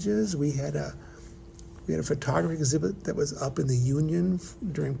his images. We had a photography exhibit that was up in the Union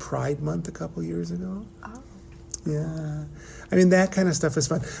during Pride Month a couple years ago. Oh. Yeah. I mean, that kind of stuff is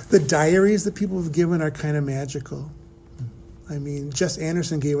fun. The diaries that people have given are kind of magical. I mean, Jess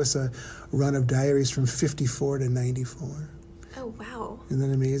Anderson gave us a run of diaries from 54 to 94. Oh, wow. Isn't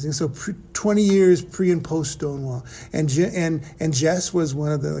that amazing? So 20 years pre and post Stonewall. And Jess was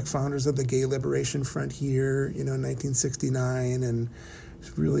one of the founders of the Gay Liberation Front here, in 1969, and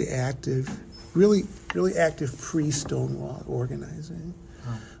really active pre-Stonewall organizing.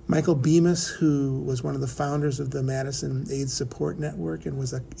 Wow. Michael Bemis, who was one of the founders of the Madison AIDS Support Network and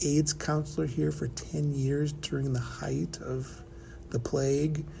was an AIDS counselor here for 10 years during the height of the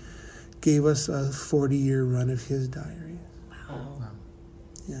plague, gave us a 40-year run of his diaries. Wow.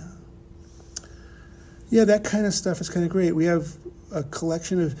 Yeah. Yeah, that kind of stuff is kind of great. We have a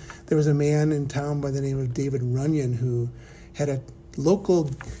collection of, there was a man in town by the name of David Runyon who had a local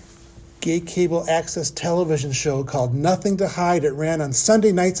gay cable access television show called Nothing to Hide. It ran on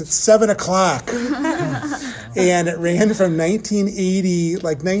Sunday nights at 7 o'clock. And it ran from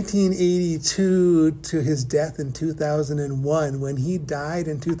 1982 to his death in 2001. When he died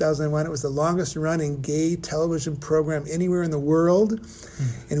in 2001, it was the longest running gay television program anywhere in the world.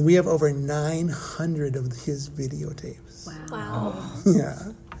 And we have over 900 of his videotapes. Wow.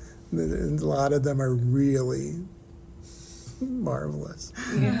 Yeah. And a lot of them are really marvelous.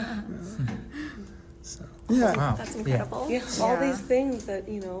 Yeah. So, yeah. Wow. That's incredible. Yeah. All these things that,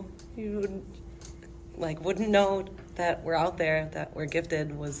 you wouldn't know that we're out there, that we're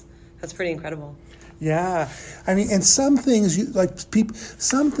gifted, that's pretty incredible. Yeah. I mean, and some things, it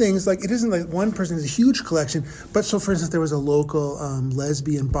isn't like one person has a huge collection, but so for instance, there was a local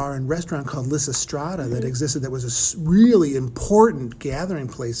lesbian bar and restaurant called Lysistrata that existed that was a really important gathering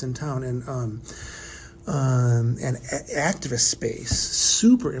place in town, and an activist space,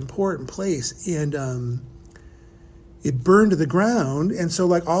 super important place, and it burned to the ground, and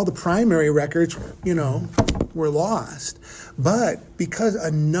so all the primary records, were lost. But because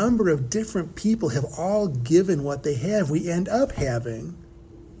a number of different people have all given what they have, we end up having,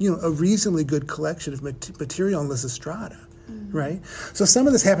 a reasonably good collection of material on Lysistrata, right? So some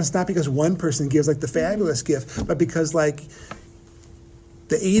of this happens not because one person gives like the fabulous gift, but because like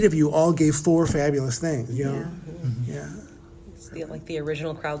the 8 of you all gave 4 fabulous things, you know? Yeah. It's like the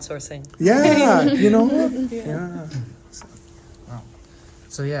original crowdsourcing. Yeah, yeah.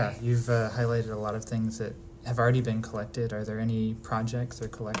 So yeah, you've highlighted a lot of things that have already been collected. Are there any projects or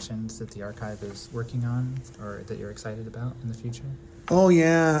collections that the archive is working on or that you're excited about in the future? Oh,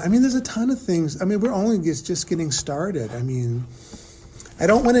 yeah. I mean, there's a ton of things. I mean, we're only just getting started. I mean, I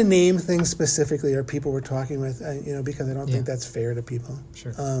don't want to name things specifically or people we're talking with, because I don't think that's fair to people.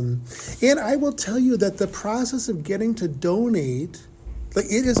 Sure. And I will tell you that the process of getting to donate, like,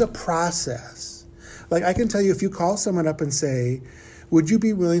 it is a process. Like, I can tell you if you call someone up and say, would you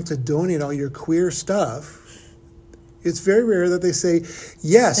be willing to donate all your queer stuff? It's very rare that they say,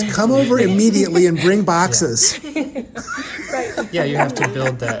 yes, come over immediately and bring boxes. Right. Yeah, you have to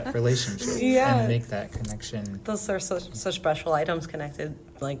build that relationship and make that connection. Those are such special items connected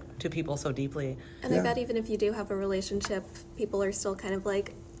to people so deeply. And I bet even if you do have a relationship, people are still kind of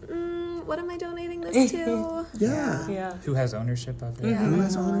like, what am I donating this to? Yeah. Who has ownership of it? Yeah. Who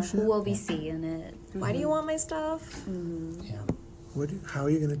has ownership? Who will be seeing it? Why do you want my stuff? Yeah. How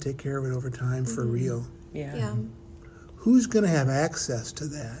are you going to take care of it over time for real? Yeah. Who's going to have access to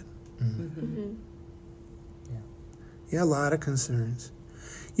that? Yeah, a lot of concerns.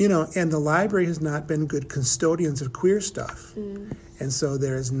 And the library has not been good custodians of queer stuff. And so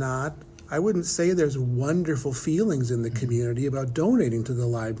I wouldn't say there's wonderful feelings in the community about donating to the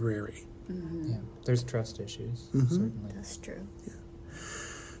library. Yeah, there's trust issues, certainly. That's true. Yeah.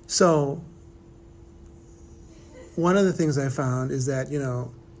 So one of the things I found is that,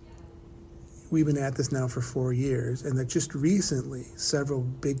 we've been at this now for 4 years, and that just recently several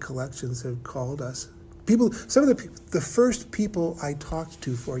big collections have called us. Some of the first people I talked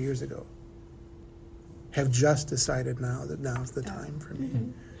to 4 years ago have just decided now that now's the time for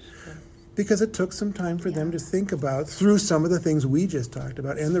me. Because it took some time for them to think about, through some of the things we just talked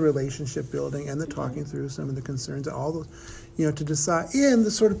about, and the relationship building, and the talking through some of the concerns, and all those, to decide, and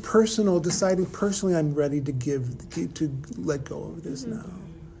the sort of deciding personally, I'm ready to let go of this now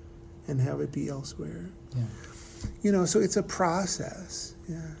and have it be elsewhere. Yeah. So it's a process.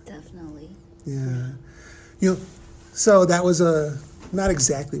 Yeah. Definitely. Yeah. So that was not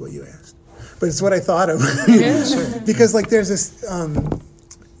exactly what you asked, but it's what I thought of. Because there's this,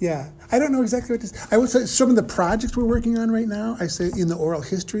 I don't know exactly what this, I would say some of the projects we're working on right now, I say in the oral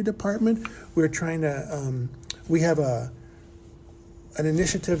history department, we're trying to, we have an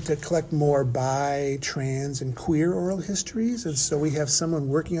initiative to collect more bi, trans, and queer oral histories, and so we have someone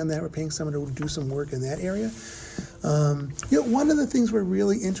working on that. We're paying someone to do some work in that area. One of the things we're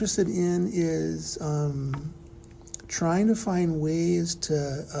really interested in is trying to find ways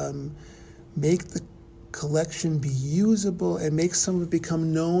to make the collection be usable and make some of it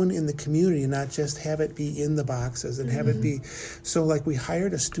become known in the community and not just have it be in the boxes and have it be. So we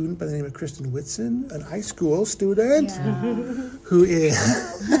hired a student by the name of Kristen Whitson, an iSchool student, who is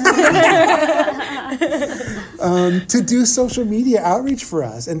to do social media outreach for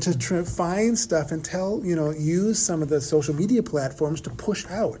us and to find stuff and use some of the social media platforms to push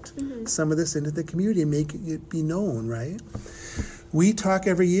out some of this into the community and make it be known, right? We talk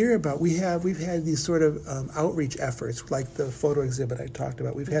every year about, we've had these sort of outreach efforts, like the photo exhibit I talked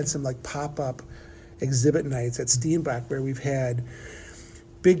about. We've had some pop-up exhibit nights at Steenbach where we've had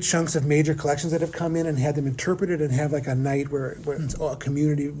big chunks of major collections that have come in and had them interpreted and have a night where it's a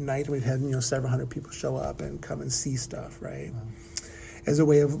community night. We've had, several hundred people show up and come and see stuff, right? As a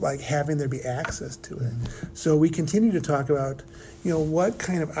way of having there be access to it. So we continue to talk about, what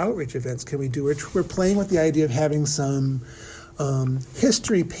kind of outreach events can we do? We're playing with the idea of having some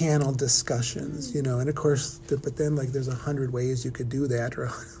history panel discussions, and of course, but then there's 100 ways you could do that, or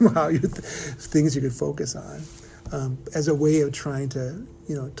things you could focus on, as a way of trying to,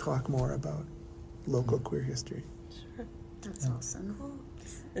 talk more about local queer history. Sure, that's awesome.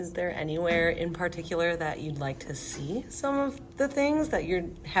 Is there anywhere in particular that you'd like to see some of the things that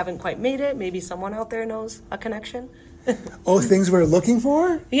you haven't quite made it? Maybe someone out there knows a connection? Things we're looking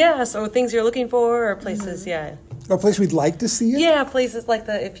for? Yeah, so things you're looking for, or places, Or a place we'd like to see it? Yeah, places like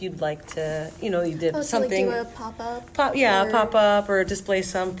that. If you'd like to, you did something. Do a pop-up? Pop-up or display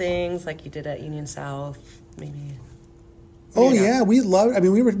some things like you did at Union South, maybe. Oh yeah, we love. I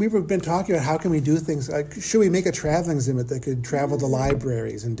mean, we've been talking about how can we do things like should we make a traveling exhibit that could travel to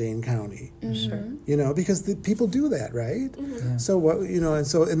libraries in Dane County? Sure. You know, because the people do that, right? Yeah. So what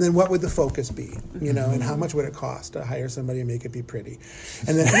and then what would the focus be? You know, and how much would it cost to hire somebody and make it be pretty?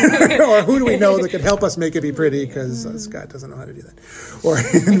 And then, or who do we know that could help us make it be pretty? Because Scott doesn't know how to do that,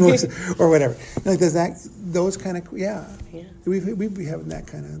 or whatever. Like does that those kind of We've been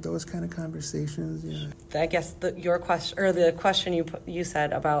having those kind of conversations. Yeah. I guess the question you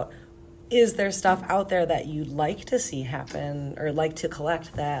said about is there stuff out there that you'd like to see happen or like to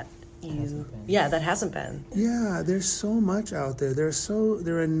collect that that hasn't been. Yeah, there's so much out there. There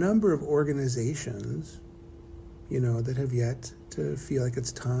are a number of organizations, that have yet to feel like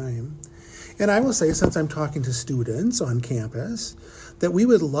it's time. And I will say, since I'm talking to students on campus, that we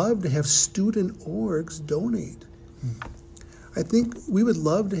would love to have student orgs donate. I think we would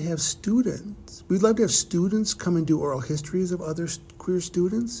love to have students. We'd love to have students come and do oral histories of other queer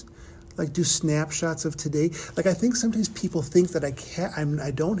students, like do snapshots of today. Like I think sometimes people think that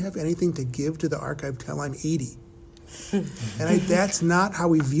I don't have anything to give to the archive till I'm 80, and that's not how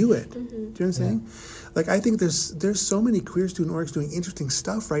we view it. Do you know what I'm saying? Like I think there's so many queer student orgs doing interesting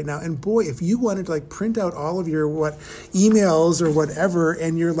stuff right now. And boy, if you wanted to like print out all of your emails or whatever,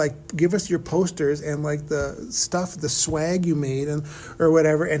 and you're like give us your posters and like the stuff, the swag you made or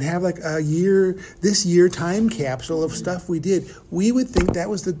whatever, and have like this year time capsule of stuff we did, we would think that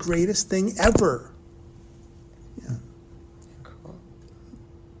was the greatest thing ever. Yeah. Cool.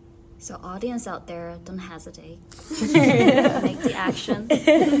 So audience out there, don't hesitate. Make the action.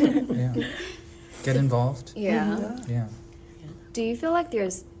 Yeah. Get involved. Yeah. Yeah. Do you feel like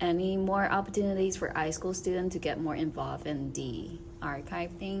there's any more opportunities for iSchool students to get more involved in the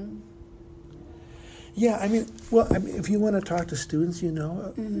archive thing? Yeah, if you want to talk to students,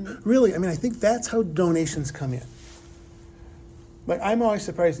 really, I think that's how donations come in. Like, I'm always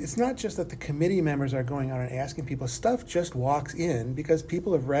surprised. It's not just that the committee members are going out and asking people. Stuff just walks in because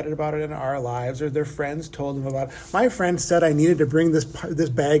people have read about it in our lives or their friends told them about it. My friend said I needed to bring this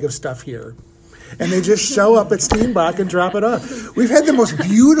bag of stuff here. And they just show up at Steenbach and drop it off. We've had the most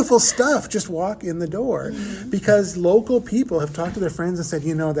beautiful stuff just walk in the door because local people have talked to their friends and said,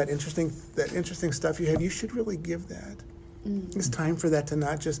 that interesting stuff you have, you should really give that. It's time for that to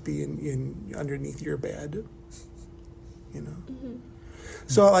not just be in underneath your bed,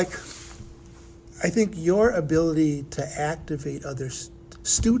 So, I think your ability to activate other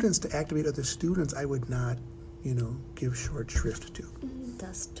students, I would not, give short shrift to.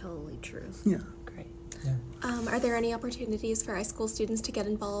 That's totally true. Yeah. Great. Yeah. Are there any opportunities for iSchool students to get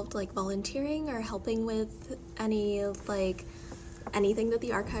involved, like volunteering or helping with anything that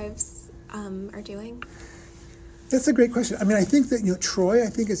the archives are doing? That's a great question. I think that Troy,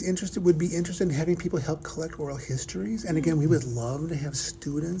 would be interested in having people help collect oral histories. And again, we would love to have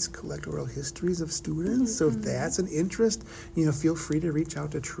students collect oral histories of students. So if that's an interest, feel free to reach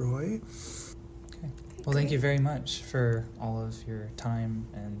out to Troy. Well, thank you very much for all of your time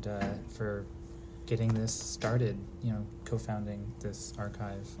and for getting this started, co-founding this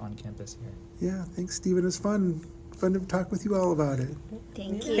archive on campus here. Yeah, thanks, Stephen. It was fun to talk with you all about it.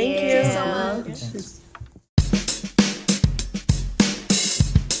 Thank you. Thank you so much. Thanks.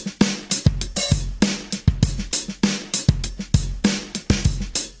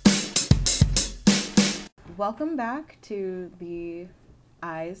 Welcome back to the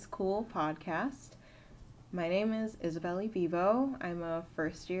iSchool podcast. My name is Isabelle Vivo. I'm a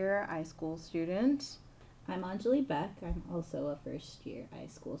first-year iSchool student. I'm Anjali Beck. I'm also a first-year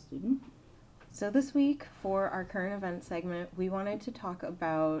iSchool student. So this week, for our current event segment, we wanted to talk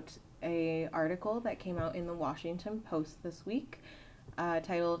about an article that came out in the Washington Post this week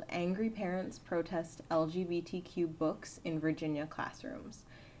titled "Angry Parents Protest LGBTQ Books in Virginia Classrooms."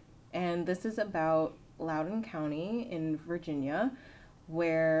 And this is about Loudoun County in Virginia,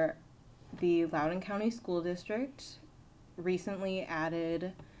 where the Loudoun County School District recently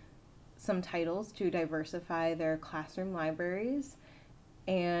added some titles to diversify their classroom libraries.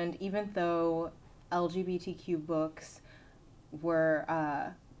 And even though LGBTQ books were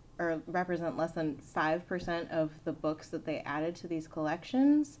or represent less than 5% of the books that they added to these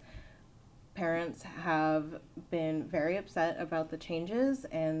collections, parents have been very upset about the changes,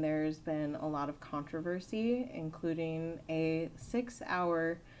 and there's been a lot of controversy, including a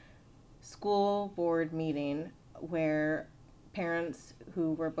 6-hour school board meeting where parents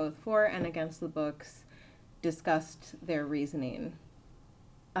who were both for and against the books discussed their reasoning.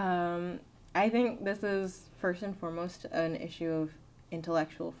 I think this is first and foremost an issue of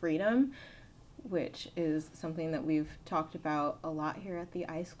intellectual freedom, which is something that we've talked about a lot here at the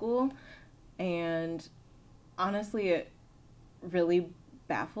iSchool. And honestly, really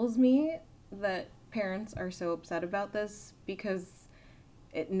baffles me that parents are so upset about this, because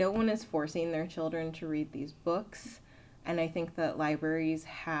no one is forcing their children to read these books. And I think that libraries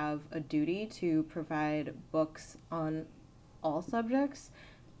have a duty to provide books on all subjects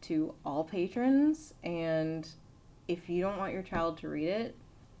to all patrons. And if you don't want your child to read it,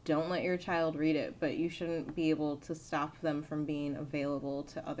 don't let your child read it. But you shouldn't be able to stop them from being available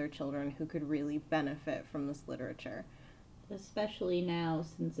to other children who could really benefit from this literature. Especially now,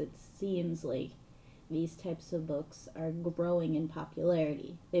 since it seems like these types of books are growing in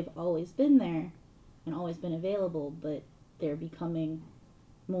popularity. They've always been there and always been available, but they're becoming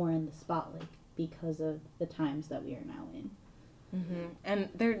more in the spotlight because of the times that we are now in. Mm-hmm. And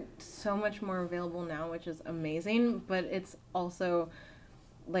they're so much more available now, which is amazing, but it's also,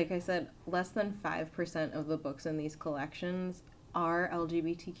 like I said, less than 5% of the books in these collections are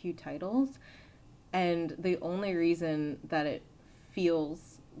LGBTQ titles, and the only reason that it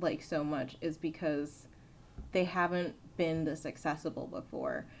feels like so much is because they haven't been this accessible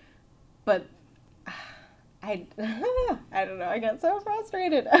before. But I don't know, I get so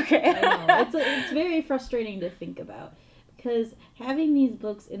frustrated. Okay. I know. It's very frustrating to think about, because having these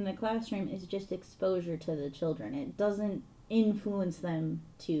books in the classroom is just exposure to the children. It doesn't influence them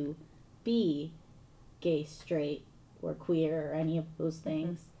to be gay, straight, or queer, or any of those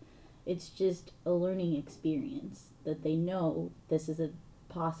things. Mm-hmm. It's just a learning experience that they know this is a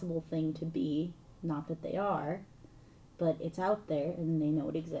possible thing to be. Not that they are, but it's out there and they know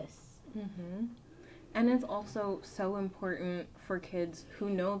it exists. Mm-hmm. And it's also so important for kids who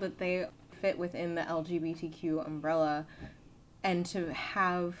know that they fit within the LGBTQ umbrella, and to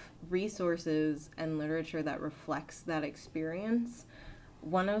have resources and literature that reflects that experience.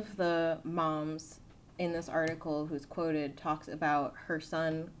 One of the moms in this article who's quoted talks about her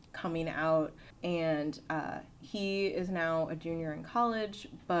son coming out, and he is now a junior in college,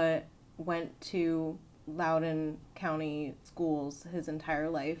 but went to Loudoun County schools his entire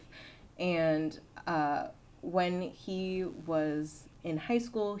life. And when he was in high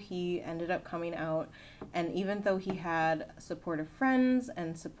school, he ended up coming out, and even though he had supportive friends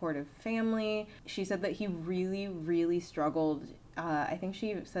and supportive family, she said that he really, really struggled. I think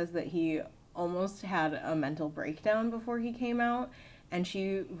she says that he almost had a mental breakdown before he came out, and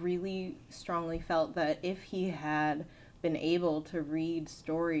she really strongly felt that if he had been able to read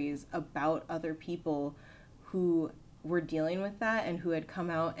stories about other people who were dealing with that and who had come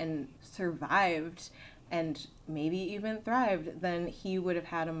out and survived and maybe even thrived, then he would have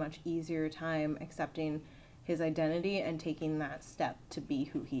had a much easier time accepting his identity and taking that step to be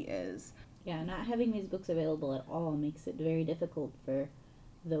who he is. Yeah, not having these books available at all makes it very difficult for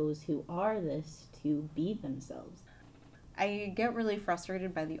those who are this to be themselves. I get really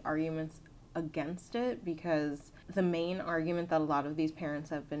frustrated by the arguments against it, because the main argument that a lot of these parents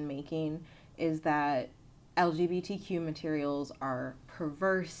have been making is that LGBTQ materials are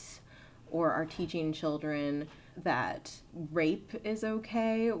perverse, or are teaching children that rape is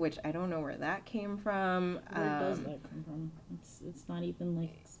okay, which I don't know where that came from. Where does that come from? It's not even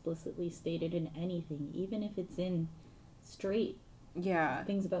like explicitly stated in anything, even if it's in straight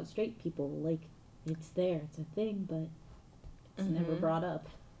things about straight people. Like, it's there, it's a thing, but it's never brought up.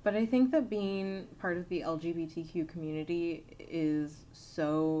 But I think that being part of the LGBTQ community is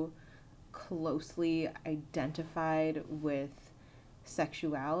so closely identified with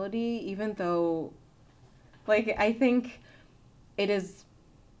sexuality, even though, like, I think it is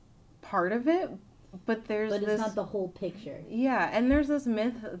part of it, but it's not the whole picture. Yeah, and there's this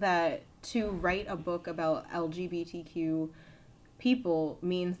myth that to write a book about LGBTQ people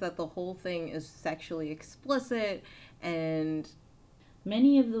means that the whole thing is sexually explicit, and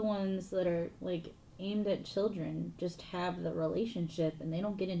many of the ones that are, like, aimed at children just have the relationship and they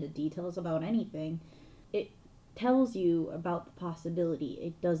don't get into details about anything. It tells you about the possibility.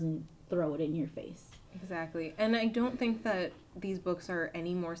 It doesn't throw it in your face. Exactly. And I don't think that these books are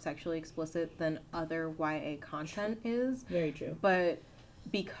any more sexually explicit than other YA content is. Very true. But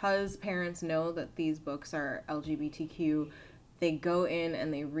because parents know that these books are LGBTQ, they go in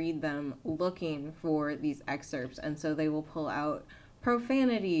and they read them looking for these excerpts, and so they will pull out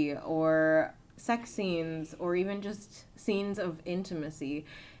profanity or sex scenes or even just scenes of intimacy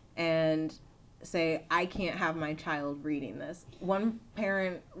and say, I can't have my child reading this. One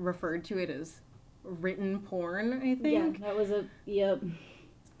parent referred to it as written porn, I think. Yeah, that was yep.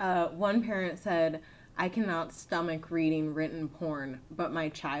 One parent said, I cannot stomach reading written porn, but my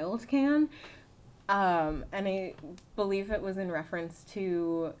child can. And I believe it was in reference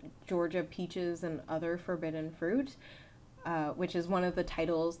to Georgia peaches and other forbidden fruit. which is one of the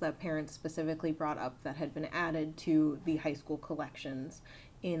titles that parents specifically brought up that had been added to the high school collections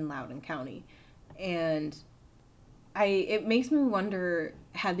in Loudoun County. And it makes me wonder,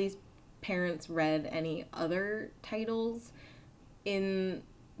 had these parents read any other titles in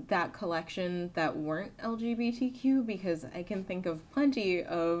that collection that weren't LGBTQ? Because I can think of plenty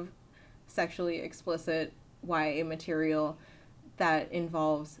of sexually explicit YA material that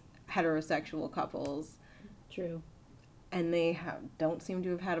involves heterosexual couples. True. And they don't seem to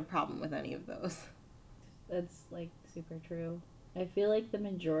have had a problem with any of those. That's, like, super true. I feel like the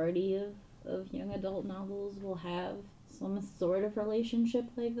majority of young adult novels will have some sort of relationship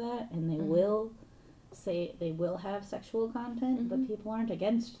like that, and they will say they will have sexual content, but people aren't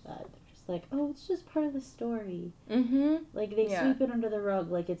against that. They're just like, oh, it's just part of the story. Like, they sweep it under the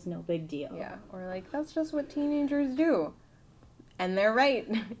rug like it's no big deal. Yeah, or like, that's just what teenagers do. And they're right,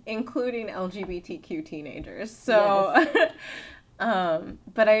 including LGBTQ teenagers. So, yes.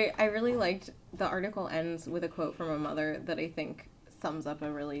 But I really liked, the article ends with a quote from a mother that I think sums up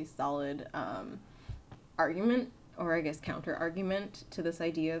a really solid argument, or I guess counter-argument to this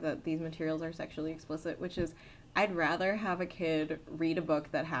idea that these materials are sexually explicit, which is, I'd rather have a kid read a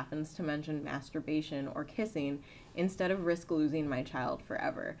book that happens to mention masturbation or kissing instead of risk losing my child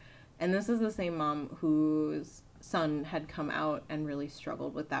forever. And this is the same mom whose son had come out and really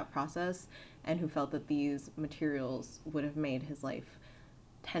struggled with that process, and who felt that these materials would have made his life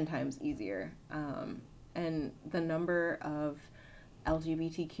 10 times easier. And the number of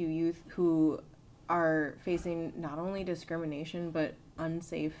LGBTQ youth who are facing not only discrimination, but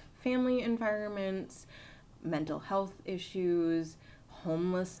unsafe family environments, mental health issues,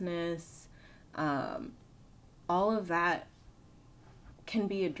 homelessness, all of that can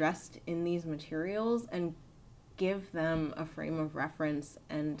be addressed in these materials and give them a frame of reference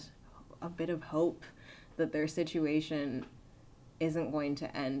and a bit of hope that their situation isn't going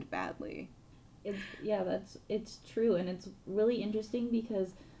to end badly. It's true, and it's really interesting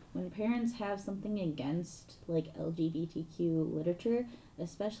because when parents have something against, like, LGBTQ literature,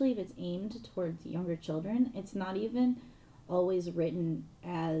 especially if it's aimed towards younger children, it's not even always written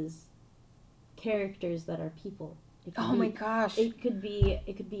as characters that are people. My gosh. It could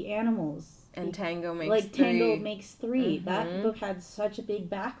be animals. And Tango Makes like, Three. Tango Makes Three. That book had such a big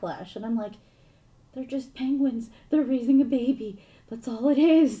backlash, and I'm like, they're just penguins. They're raising a baby. That's all it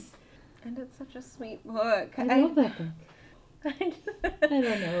is. And it's such a sweet book. I love that book. I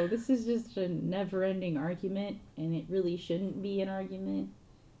don't know. This is just a never-ending argument, and it really shouldn't be an argument.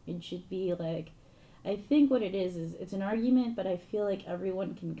 It should be, like, I think what it is it's an argument, but I feel like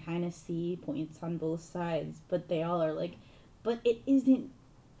everyone can kind of see points on both sides, but they all are like, but it isn't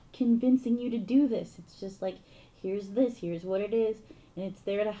convincing you to do this. It's just like, here's what it is, and it's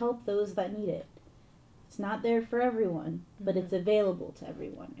there to help those that need it. It's not there for everyone, but it's available to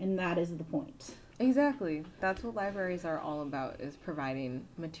everyone, and that is the point. Exactly. That's what libraries are all about, is providing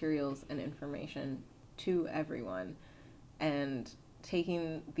materials and information to everyone. And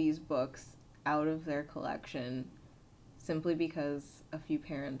taking these books out of their collection simply because a few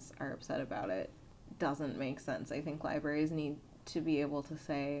parents are upset about it doesn't make sense. I think libraries need to be able to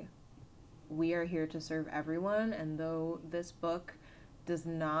say, we are here to serve everyone, and though this book does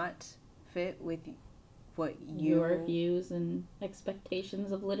not fit with what your views and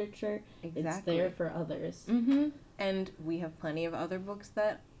expectations of literature, it's there for others. And we have plenty of other books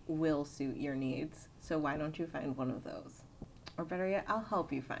that will suit your needs, so why don't you find one of those? Or better yet, I'll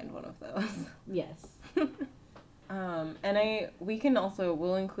help you find one of those. Yes. And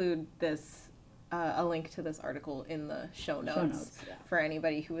we'll include this a link to this article in the show notes for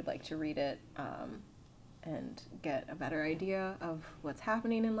anybody who would like to read it and get a better idea of what's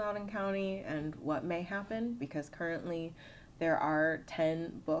happening in Loudoun County and what may happen, because currently there are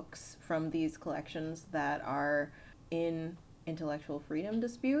 10 books from these collections that are in intellectual freedom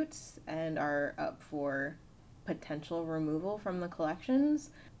disputes and are up for potential removal from the collections.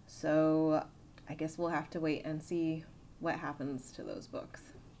 So I guess we'll have to wait and see what happens to those books.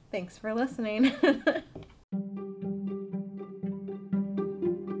 Thanks for listening.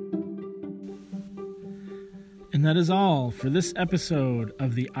 And that is all for this episode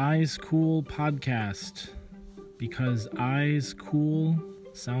of the Eyes Cool podcast, because Eyes Cool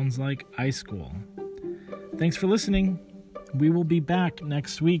sounds like iSchool. Thanks for listening. We will be back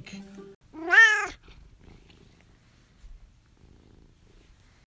next week